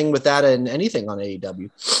anything with that and anything on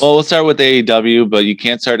AEW? Well, we'll start with AEW, but you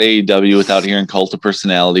can't start AEW without hearing Cult of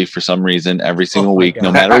Personality for some reason every single week,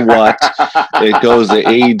 no matter what. It goes to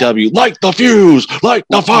AEW, light the fuse, light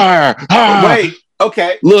the fire. Ah! Wait,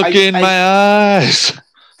 okay. Look in my eyes.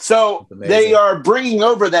 So they are bringing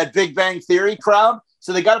over that Big Bang Theory crowd.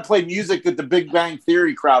 So they got to play music that the Big Bang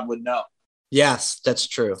Theory crowd would know. Yes, that's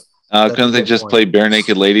true. Couldn't they just play Bare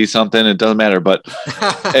Naked Lady something? It doesn't matter, but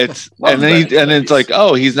it's and it's like,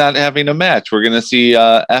 oh, he's not having a match. We're gonna see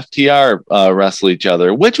FTR wrestle each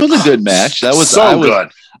other, which was a good match. That was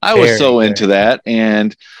good. I was so into that,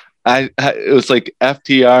 and it was like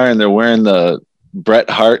FTR, and they're wearing the Bret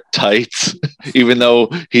Hart tights, even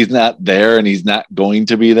though he's not there and he's not going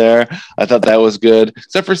to be there. I thought that was good,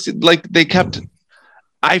 except for like they kept.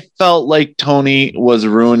 I felt like Tony was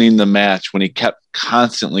ruining the match when he kept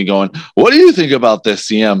constantly going, what do you think about this,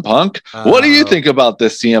 CM Punk? What do you think about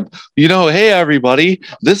this, CM? Hey, everybody,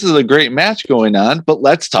 this is a great match going on, but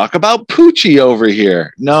let's talk about Poochie over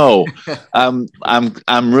here. No, I'm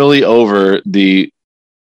really over the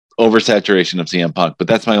oversaturation of CM Punk, but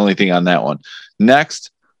that's my only thing on that one.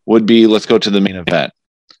 Next would be, let's go to the main event.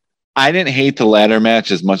 I didn't hate the ladder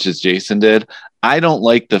match as much as Jason did. I don't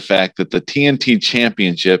like the fact that the TNT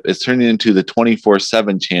championship is turning into the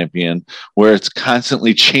 24/7 champion, where it's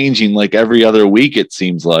constantly changing like every other week, it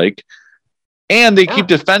seems like. And they keep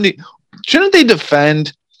defending. Shouldn't they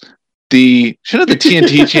defend shouldn't the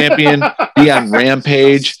TNT champion be on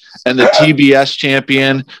Rampage and the TBS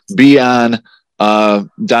champion be on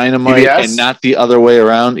Dynamite TBS? And not the other way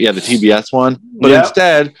around? Yeah, the TBS one. But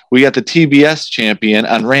instead, we got the TBS champion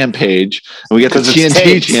on Rampage, and we got the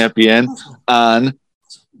TNT champion on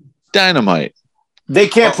Dynamite. They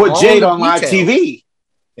can't put Jade on live TV.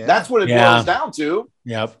 Yeah. That's what it boils down to.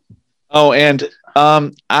 Yep. Oh, and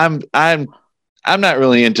I'm not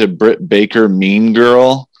really into Britt Baker, Mean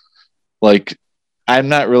Girl. Like, I'm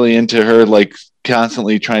not really into her like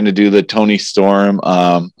constantly trying to do the Tony Storm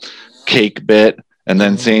cake bit. And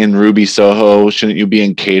then saying, Ruby Soho, shouldn't you be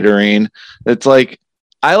in catering? It's like,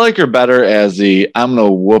 I like her better as I'm going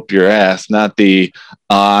to whoop your ass, not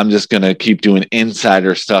I'm just going to keep doing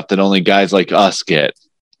insider stuff that only guys like us get.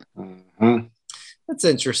 Mm-hmm. That's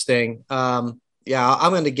interesting. I'm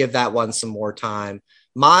going to give that one some more time.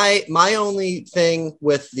 My only thing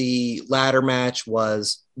with the ladder match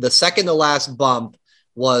was the second to last bump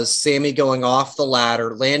was Sammy going off the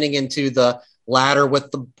ladder, landing into the ladder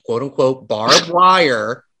with the quote unquote barbed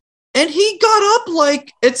wire, and he got up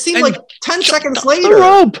like it seemed like 10 seconds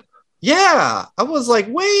later. Yeah, I was like,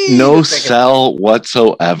 wait, no sell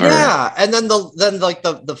whatsoever. Yeah, and then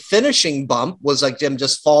the finishing bump was like him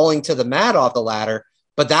just falling to the mat off the ladder,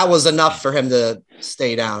 but that was enough for him to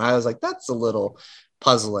stay down. I was like, that's a little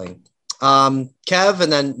puzzling. Kev,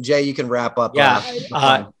 and then Jay, you can wrap up. Yeah,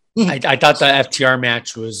 I thought the FTR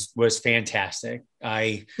match was fantastic.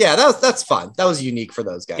 That's fun. That was unique for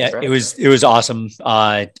those guys. Yeah, right? It was awesome.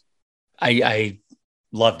 I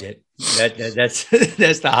loved it. That's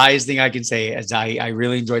the highest thing I can say. As I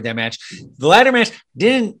really enjoyed that match. The ladder match,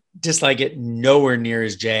 didn't dislike it nowhere near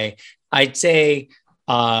as Jay. I'd say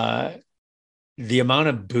the amount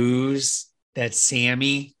of boos that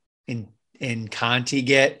Sammy and Conti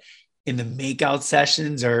get in the makeout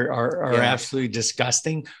sessions are absolutely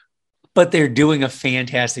disgusting, but they're doing a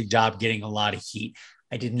fantastic job getting a lot of heat.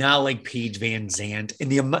 I did not like Paige Van Zandt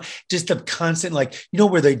and the constant,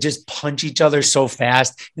 where they just punch each other so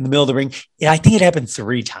fast in the middle of the ring. Yeah, I think it happened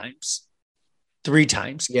 3 times.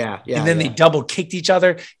 Yeah. And then they double kicked each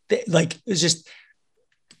other. It was just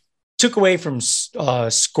took away from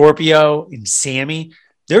Scorpio and Sammy.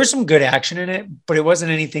 There was some good action in it, but it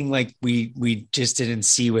wasn't anything like we just didn't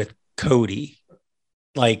see with Cody,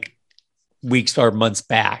 like weeks or months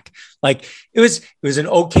back. Like it was an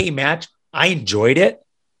okay match. I enjoyed it,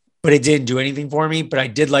 but it didn't do anything for me. But I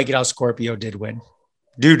did like it how Scorpio did win.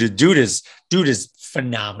 Dude is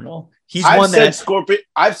phenomenal. I've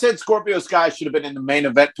said Scorpio Sky should have been in the main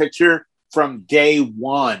event picture from day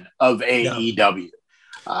one of AEW. He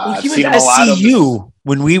was at SCU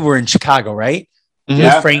when we were in Chicago, right? Mm-hmm.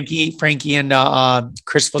 Yeah, Frankie and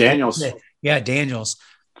Chris Daniels. Yeah, Daniels.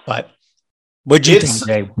 But what'd you think,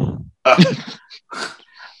 Jay?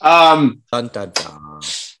 Dun, dun, dun.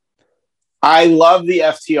 I love the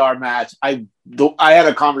FTR match. I had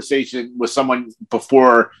a conversation with someone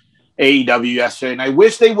before AEW yesterday, and I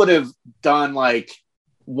wish they would have done like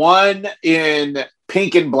one in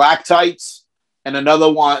pink and black tights and the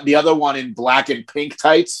other one in black and pink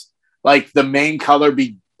tights. Like the main color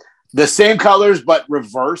be the same colors but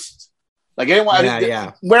reversed. Like anyone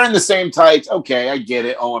wearing the same tights. Okay, I get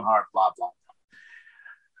it. Owen Hart, blah blah.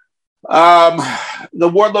 The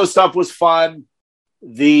Wardlow stuff was fun.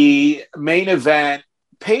 The main event,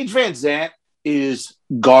 Paige Van Zandt is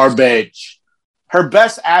garbage. Her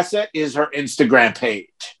best asset is her Instagram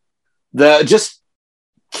page. Just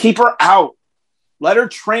keep her out. Let her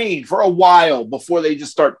train for a while before they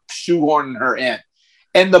just start shoehorning her in.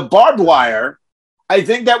 And the barbed wire, I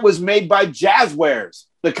think that was made by Jazzwares,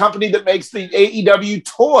 the company that makes the AEW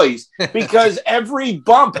toys, because every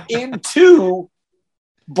bump into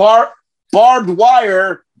barbed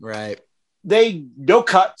wire, right? No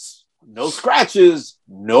cuts, no scratches,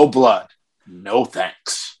 no blood, no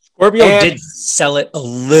thanks. Scorpio did sell it a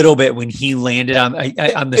little bit when he landed on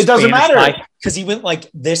the. It doesn't matter because he went like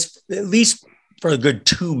this at least for a good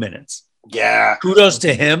 2 minutes. Yeah, kudos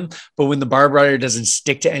to him. But when the barbed wire doesn't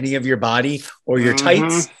stick to any of your body or your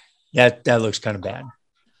tights, that looks kind of bad.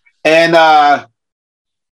 And I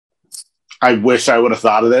wish I would have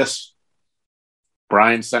thought of this.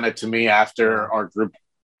 Brian sent it to me after our group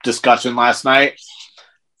discussion last night.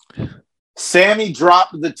 Sammy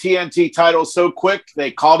dropped the TNT title so quick they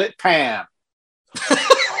called it Pam.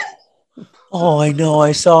 Oh, I know.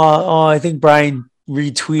 I saw. Oh, I think Brian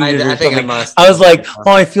retweeted. I think I must. I was like,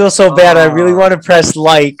 oh, I feel so bad. I really want to press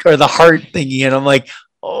like or the heart thingy, and I'm like,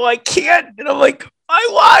 oh, I can't. And I'm like, I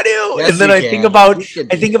want to. Yes, and then I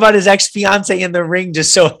think about his ex-fiance in the ring,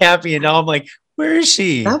 just so happy, and now I'm like, where is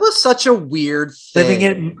she? That was such a weird thing.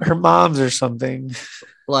 Living at her mom's or something.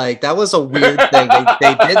 Like that was a weird thing.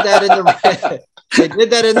 They did that in the they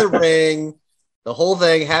did that in the ring. The whole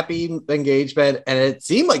thing, happy engagement, and it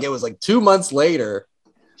seemed like it was like 2 months later.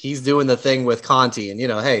 He's doing the thing with Conti, and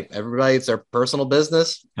hey, everybody, it's their personal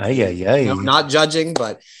business. Yeah. Not judging,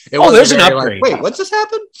 but it was. There's an upgrade. Like, wait, what just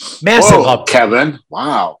happened? Massive upgrade, Kevin.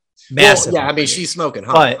 Wow, massive. Well, yeah, I mean, she's smoking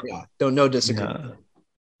hot. But, yeah, no disagree.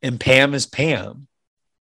 And Pam is Pam.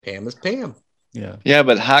 Pam is Pam. Yeah. Yeah,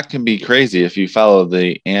 but hot can be crazy if you follow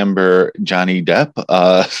the Amber Johnny Depp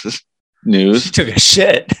news. She took a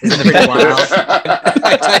shit. This isn't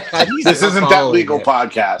that legal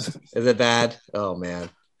podcast. Is it bad? Oh man,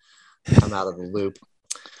 I'm out of the loop.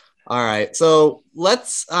 All right, so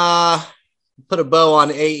let's put a bow on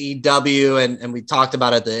AEW, and we talked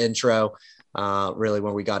about it at the intro. Really,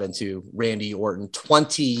 when we got into Randy Orton,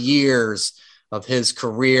 20 years of his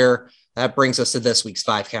career. That brings us to this week's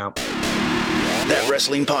 5 Count. That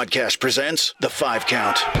Wrestling Podcast presents the 5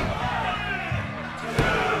 Count.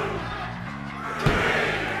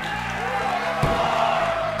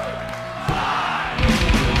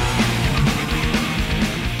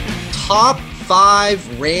 Top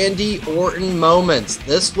 5 Randy Orton moments.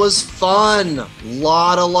 This was fun.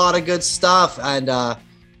 Lot of good stuff. And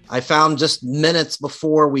I found just minutes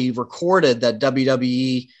before we recorded that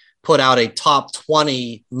WWE put out a top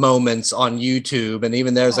 20 moments on YouTube. And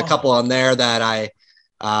even there's a couple on there that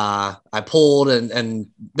I pulled and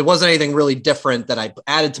there wasn't anything really different that I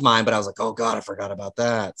added to mine, but I was like, oh God, I forgot about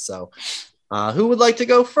that. So who would like to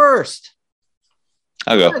go first?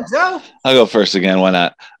 I'll go first again. Why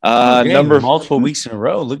not? Multiple weeks in a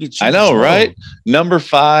row. Look at you. I know, right? Number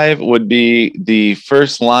 5 would be the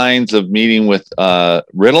first lines of meeting with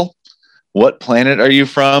Riddle. What planet are you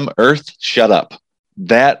from? Earth. Shut up.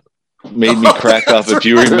 That made me crack up. If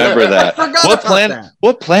you remember that.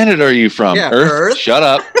 What planet are you from? Yeah, Earth. Shut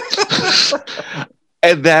up.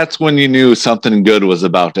 And that's when you knew something good was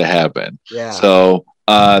about to happen. Yeah. So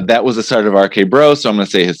that was the start of RK Bro. So I'm going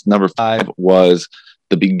to say his number 5 was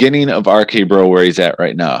the beginning of RK Bro, where he's at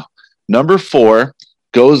right now. Number 4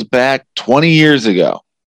 goes back 20 years ago.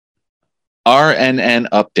 RNN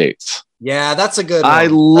updates. Yeah, that's a good one. I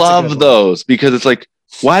love those because it's like,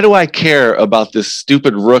 why do I care about this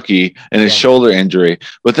stupid rookie and his shoulder injury?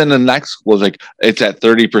 But then the next was like, it's at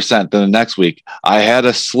 30%. Then the next week, I had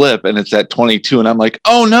a slip and it's at 22. And I'm like,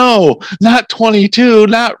 oh no, not 22,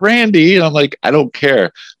 not Randy. And I'm like, I don't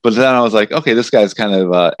care. But then I was like, okay, this guy's kind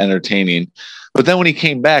of entertaining. But then when he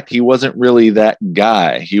came back, he wasn't really that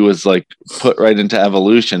guy. He was like put right into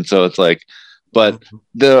Evolution. So it's like, but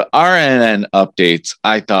the RNN updates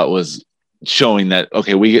I thought was showing that,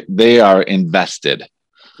 okay, they are invested.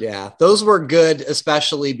 Yeah, those were good,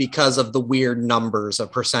 especially because of the weird numbers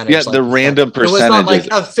of percentage. Yeah, the random percentages. It was not like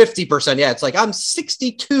a 50%. Yeah, it's like I'm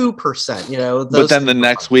 62%. You know, but then the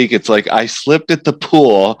next week, it's like I slipped at the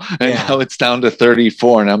pool, and now it's down to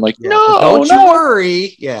 34, and I'm like, no, don't you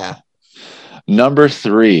worry. Yeah. Number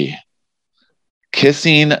 3,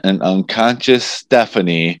 kissing an unconscious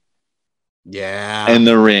Stephanie. Yeah. In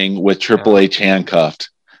the ring with Triple H handcuffed.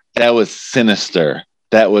 That was sinister.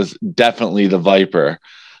 That was definitely the Viper.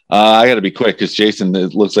 I got to be quick because Jason,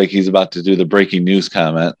 it looks like he's about to do the breaking news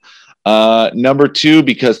comment. Number 2,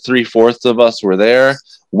 because 3/4 of us were there,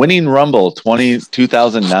 winning Rumble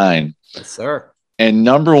 2009. Yes, sir. And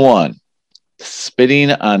number 1,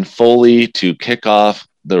 spitting on Foley to kick off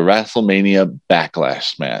the WrestleMania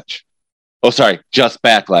Backlash match. Oh, sorry, just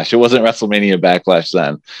Backlash. It wasn't WrestleMania Backlash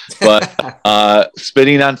then. But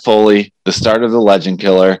spitting on Foley, the start of the Legend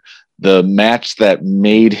Killer, the match that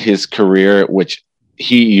made his career, which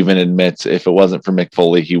he even admits if it wasn't for Mick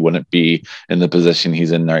Foley, he wouldn't be in the position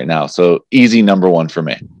he's in right now. So easy number 1 for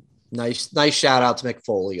me. Nice shout out to Mick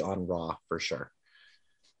Foley on Raw for sure.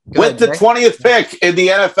 With the 20th pick in the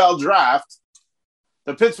NFL draft,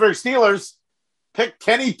 the Pittsburgh Steelers picked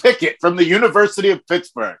Kenny Pickett from the University of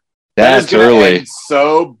Pittsburgh. That's early.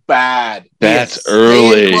 So bad. That's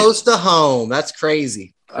early. Close to home. That's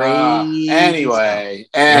crazy. Anyway,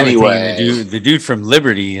 the dude from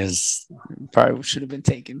Liberty is probably should have been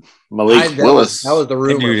taken. Malik Willis. That was the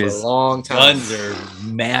rumor for a long time. Guns are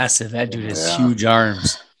massive. That dude has huge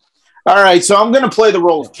arms. All right, so I'm going to play the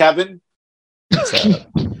role of Kevin.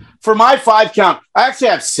 For my 5 count, I actually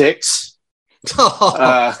have 6.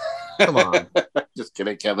 Come on. Just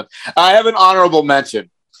kidding, Kevin. I have an honorable mention.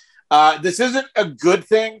 This isn't a good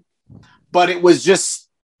thing, but it was just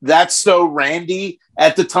that's so Randy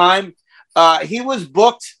at the time. He was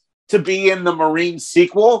booked to be in the Marine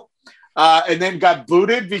sequel and then got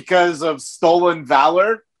booted because of Stolen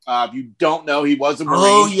Valor. If you don't know, he was a Marine.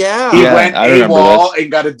 Oh, yeah. He went AWOL and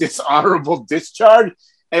got a dishonorable discharge.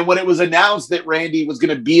 And when it was announced that Randy was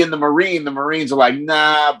going to be in the Marines were like,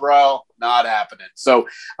 nah, bro, not happening. So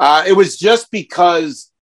it was just because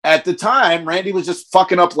at the time, Randy was just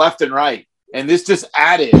fucking up left and right. And this just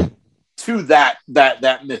added to that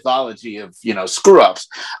mythology of, screw ups.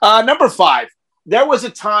 Number 5, there was a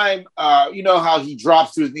time, you know how he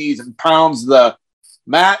drops to his knees and pounds the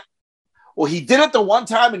mat? Well, he did it the one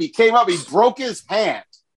time and he came up, he broke his hand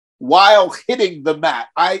while hitting the mat.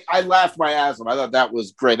 I laughed my ass off. I thought that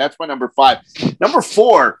was great. That's my number 5. Number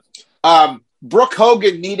 4, Brooke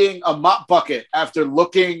Hogan needing a mop bucket after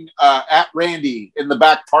looking at Randy in the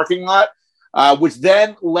back parking lot, which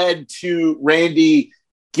then led to Randy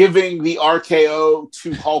giving the RKO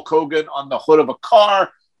to Hulk Hogan on the hood of a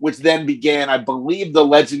car, which then began, I believe, the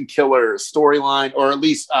Legend Killer storyline, or at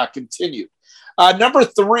least continued. Number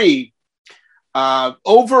 3,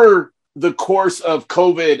 over the course of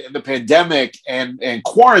COVID and the pandemic and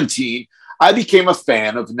quarantine, I became a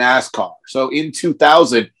fan of NASCAR. So in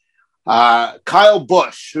 2000, Kyle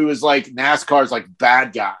Busch, who is like NASCAR's like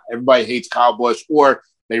bad guy. Everybody hates Kyle Busch, or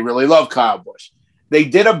they really love Kyle Busch. They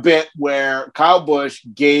did a bit where Kyle Busch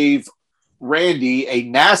gave Randy a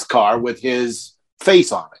NASCAR with his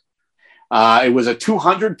face on it. It was a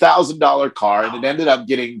 $200,000 car, and it ended up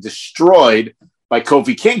getting destroyed by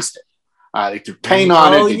Kofi Kingston. They threw paint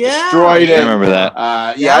on it. They destroyed it. I remember that.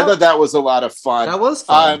 I thought that was a lot of fun. That was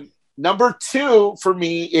fun. Number 2 for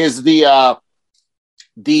me is the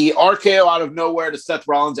RKO out of nowhere to Seth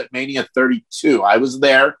Rollins at Mania 32. I was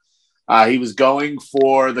there. He was going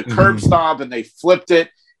for the curb stomp, and they flipped it.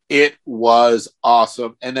 It was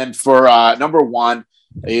awesome. And then for number 1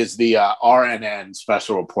 is the RNN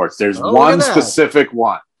special reports. There's one specific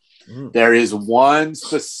one. There is one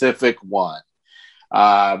specific one.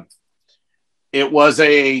 It was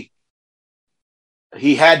he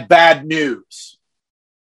had bad news.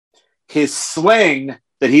 His sling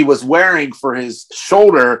that he was wearing for his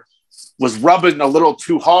shoulder was rubbing a little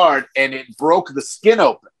too hard, and it broke the skin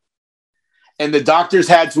open. And the doctors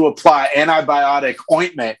had to apply antibiotic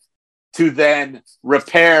ointment to then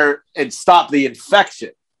repair and stop the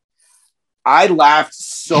infection. I laughed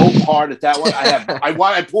so hard at that one.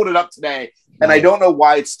 I pulled it up today, and I don't know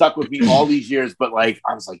why it stuck with me all these years, but I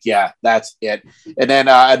was like, yeah, that's it. And then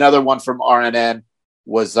another one from RNN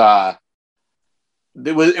was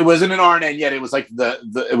it wasn't an RNN yet. It was like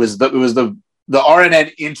the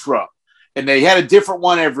RNN intro, and they had a different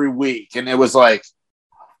one every week, and it was like,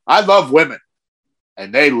 I love women,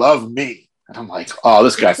 and they love me, and I'm like, oh,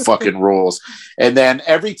 this guy fucking rules. And then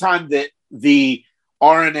every time that the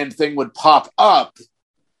RNN thing would pop up,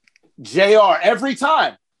 JR every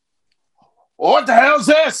time, what the hell is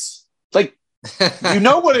this? Like, You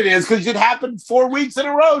know what it is because it happened 4 weeks in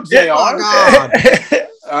a row, JR. Oh,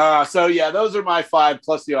 God. So yeah, those are my 5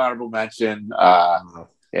 plus the honorable mention.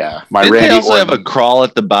 Yeah, my Did Randy they also have a Orton. crawl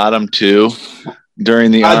at the bottom too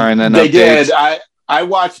during the RNN They updates? did. I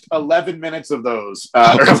watched 11 minutes of those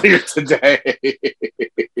earlier today.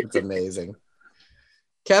 It's amazing.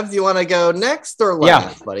 Kev, do you want to go next or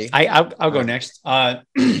last, buddy? I'll go next.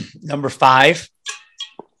 Number 5.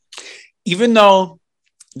 Even though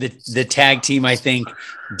the tag team, I think,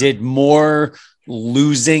 did more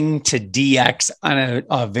losing to DX on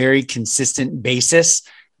a very consistent basis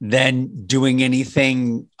than doing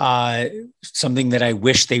anything, something that I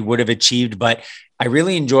wish they would have achieved. But I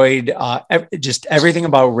really enjoyed just everything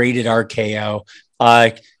about Rated RKO.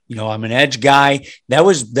 I'm an Edge guy. That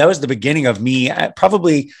was the beginning of me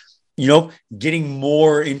probably, getting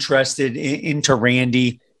more interested into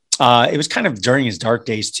Randy. It was kind of during his dark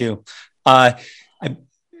days too.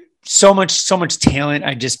 So much talent.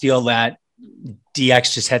 I just feel that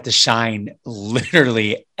DX just had to shine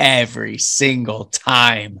literally every single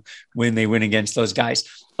time when they went against those guys.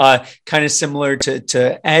 Kind of similar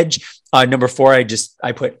to Edge. Number 4,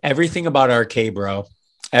 I put everything about RK Bro.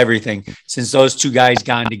 Everything since those two guys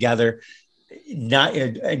gone together.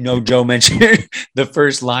 I know Joe mentioned the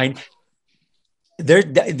first line.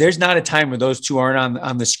 There's not a time where those two aren't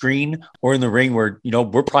on the screen or in the ring where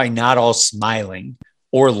we're probably not all smiling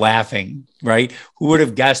or laughing, right? Who would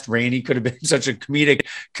have guessed Randy could have been such a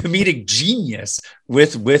comedic genius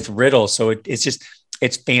with Riddle? So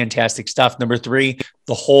it's fantastic stuff. Number 3,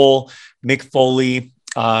 the whole Mick Foley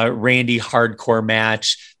Randy hardcore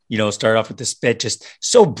match. Start off with the spit, just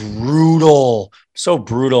so brutal.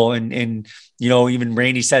 And even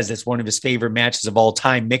Randy says that's one of his favorite matches of all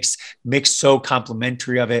time. Mick's so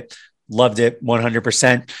complimentary of it. Loved it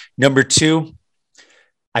 100%. Number 2,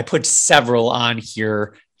 I put several on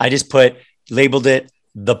here. I just labeled it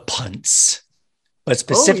the punts, but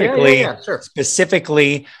specifically,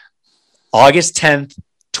 specifically August 10th,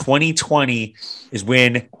 2020 is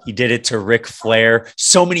when he did it to Ric Flair.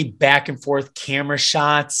 So many back and forth camera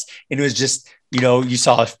shots. And it was just, you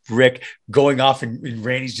saw Rick going off and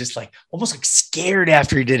Randy's just like almost like scared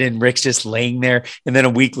after he did it. And Rick's just laying there. And then a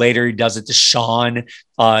week later, he does it to Shawn.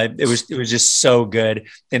 It was just so good.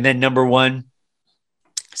 And then number 1,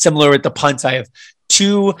 similar with the punts, I have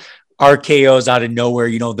 2 RKOs out of nowhere.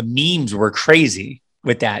 The memes were crazy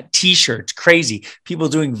with that. T-shirts, crazy. People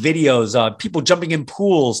doing videos, people jumping in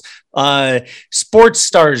pools, sports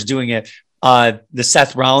stars doing it. The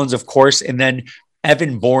Seth Rollins, of course, and then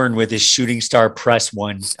Evan Bourne with his shooting star press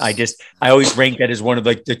one. I always rank that as one of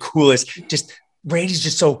the coolest. Just Randy's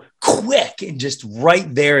just so quick and just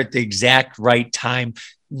right there at the exact right time.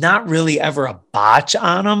 Not really ever a botch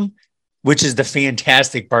on him, which is the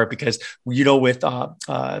fantastic part because, with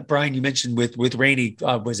Brian, you mentioned with Randy,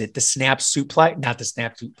 was it the snap suplex? Not the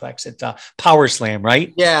snap suplex, it's power slam,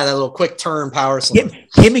 right? Yeah, that little quick turn power slam.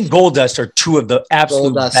 Him and Goldust are 2 of the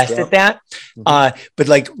absolute best at that. Mm-hmm. But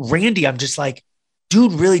like Randy, I'm just like,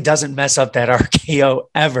 dude really doesn't mess up that RKO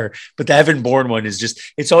ever. But the Evan Bourne one is just,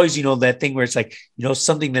 it's always, that thing where it's like,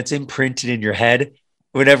 something that's imprinted in your head.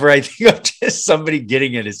 Whenever I think of just somebody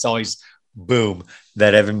getting it, it's always boom,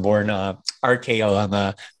 that Evan Bourne RKO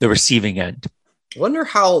on the receiving end. Wonder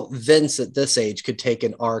how Vince at this age could take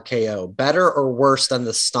an RKO, better or worse than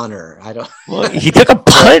the stunner. I don't. Well, he took a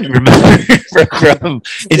punt, remember, from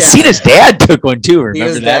and Cena's dad took one too.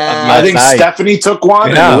 Remember that? I think Stephanie took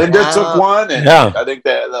one, and Linda took one, and Yeah. I think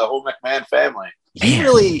the whole McMahon family. He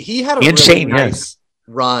had a And really Shane, nice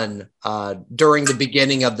run during the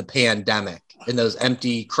beginning of the pandemic. In those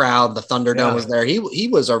empty crowd, the Thunderdome was there. He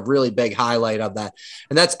was a really big highlight of that,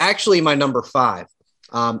 and that's actually my number 5.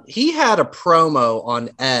 He had a promo on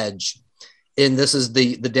Edge, and this is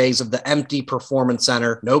the days of the empty performance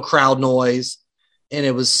center, no crowd noise, and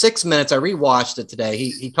it was 6 minutes. I rewatched it today.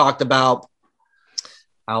 He talked about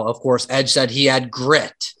how, of course, Edge said he had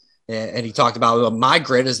grit, and he talked about, well, my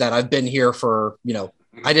grit is that I've been here for,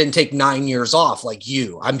 I didn't take 9 years off like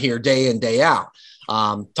you. I'm here day in, day out.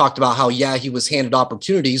 Talked about how, he was handed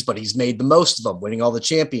opportunities, but he's made the most of them, winning all the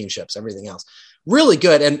championships, everything else. Really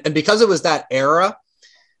good. And because it was that era,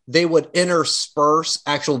 they would intersperse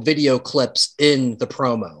actual video clips in the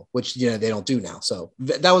promo, which, they don't do now. So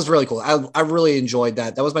that was really cool. I really enjoyed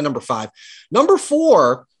that. That was my number 5. Number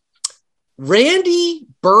 4, Randy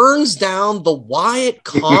burns down the Wyatt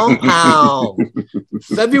compound.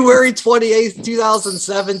 February 28th,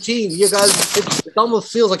 2017. You guys, it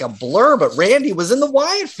almost feels like a blur, but Randy was in the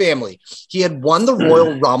Wyatt family. He had won the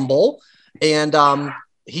Royal Rumble, and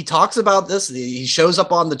he talks about this. He shows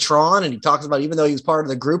up on the Tron, and he talks about, even though he was part of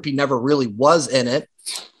the group, he never really was in it.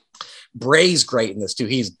 Bray's great in this too.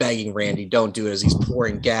 He's begging Randy, don't do it, as he's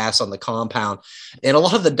pouring gas on the compound. And a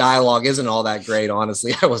lot of the dialogue isn't all that great,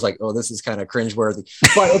 honestly. I was like, oh, this is kind of cringeworthy.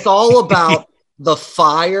 But it's all about the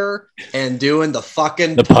fire and doing the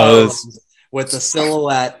fucking pose with the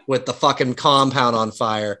silhouette with the fucking compound on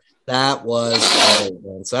fire. That was great,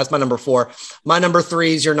 man. So that's my number 4. My number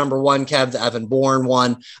 3 is your number 1, Kev, the Evan Bourne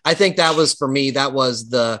one. I think that was, for me, that was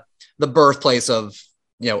the birthplace of,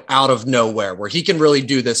 out of nowhere, where he can really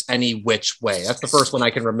do this any which way. That's the first one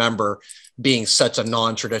I can remember being such a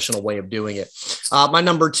non-traditional way of doing it. My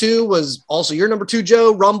number 2 was also your number 2,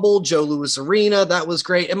 Joe, Rumble, Joe Louis Arena. That was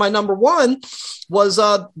great. And my number 1 was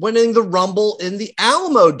winning the Rumble in the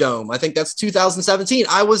Alamo Dome. I think that's 2017.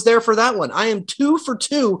 I was there for that one. I am 2 for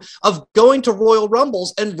 2 of going to Royal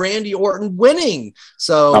Rumbles and Randy Orton winning.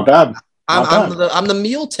 So not bad. I'm the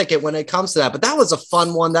meal ticket when it comes to that. But that was a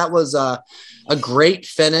fun one. That was a great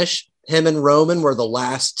finish. Him and Roman were the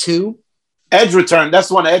last 2. Edge returned. That's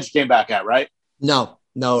the one Edge came back at, right? No.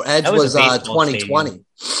 Edge was 2020. Stadium.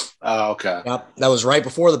 Oh, okay. Yep. That was right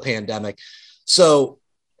before the pandemic. So,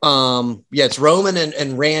 it's Roman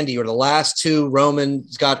and Randy are the last 2.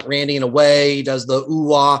 Roman's got Randy in a way. He does the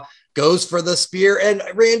ooh-ah, goes for the spear, and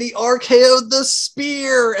Randy RKO'd the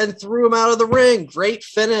spear and threw him out of the ring. Great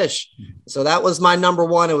finish. So that was my number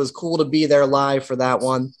 1. It was cool to be there live for that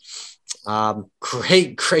one.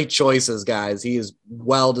 Great choices, guys. He is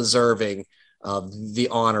well deserving of the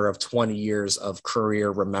honor of 20 years of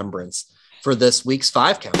career remembrance for this week's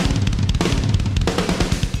 5 count.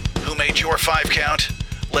 Who made your 5 count?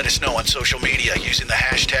 Let us know on social media using the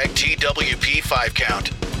hashtag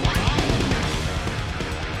TWP5count.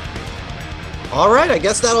 All right, I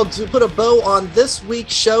guess that'll put a bow on this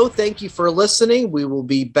week's show. Thank you for listening. We will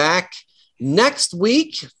be back next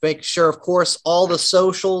week. Make sure, of course, all the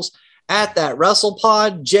socials at That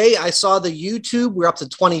WrestlePod. Jay, I saw the YouTube. We're up to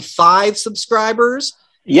 25 subscribers.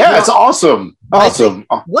 Yeah, it's awesome. Awesome.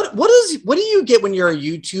 What do you get when you're a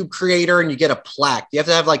YouTube creator and you get a plaque? Do you have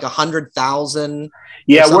to have like 100,000?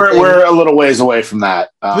 Yeah, we're a little ways away from that.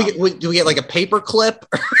 Do we get like a paper clip?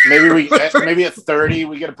 maybe at 30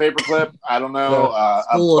 we get a paper clip. I don't know.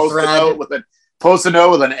 Post a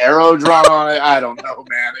note with an arrow drawn on it. I don't know,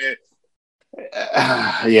 man.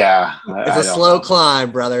 It's a slow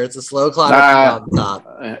climb, brother. It's a slow climb.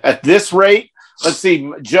 At this rate, let's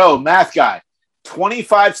see, Joe, math guy,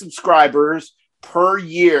 25 subscribers per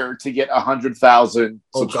year to get 100,000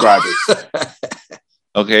 subscribers.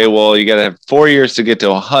 Okay, well, you got to have 4 years to get to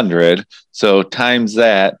 100. So times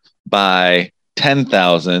that by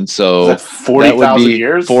 10,000. So that 40,000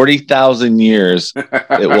 years. 40,000 years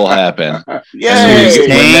it will happen. Yeah,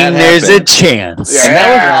 there's a chance. Yeah.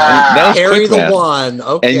 That was Carry the math. 1.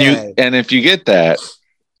 Okay. And if you get that,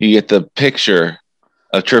 you get the picture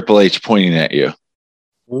of Triple H pointing at you.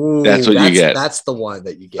 Ooh, that's what you get. That's the one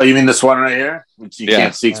that you get. Oh, you mean this one right here? Which you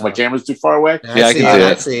can't see because my camera's too far away? I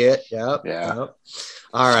can see it. Yep. Yeah. Yep.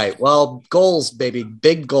 All right. Well, goals, baby.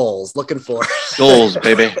 Big goals. Looking for goals,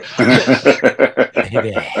 baby.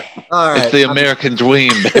 All right. It's the American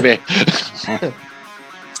dream, baby.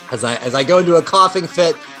 As I go into a coughing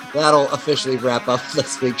fit, that'll officially wrap up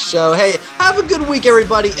this week's show. Hey, have a good week,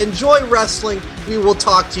 everybody. Enjoy wrestling. We will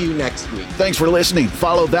talk to you next week. Thanks for listening.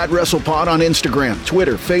 Follow That WrestlePod on Instagram,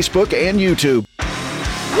 Twitter, Facebook, and YouTube.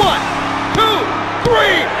 1, 2, 3.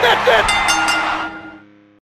 That's it.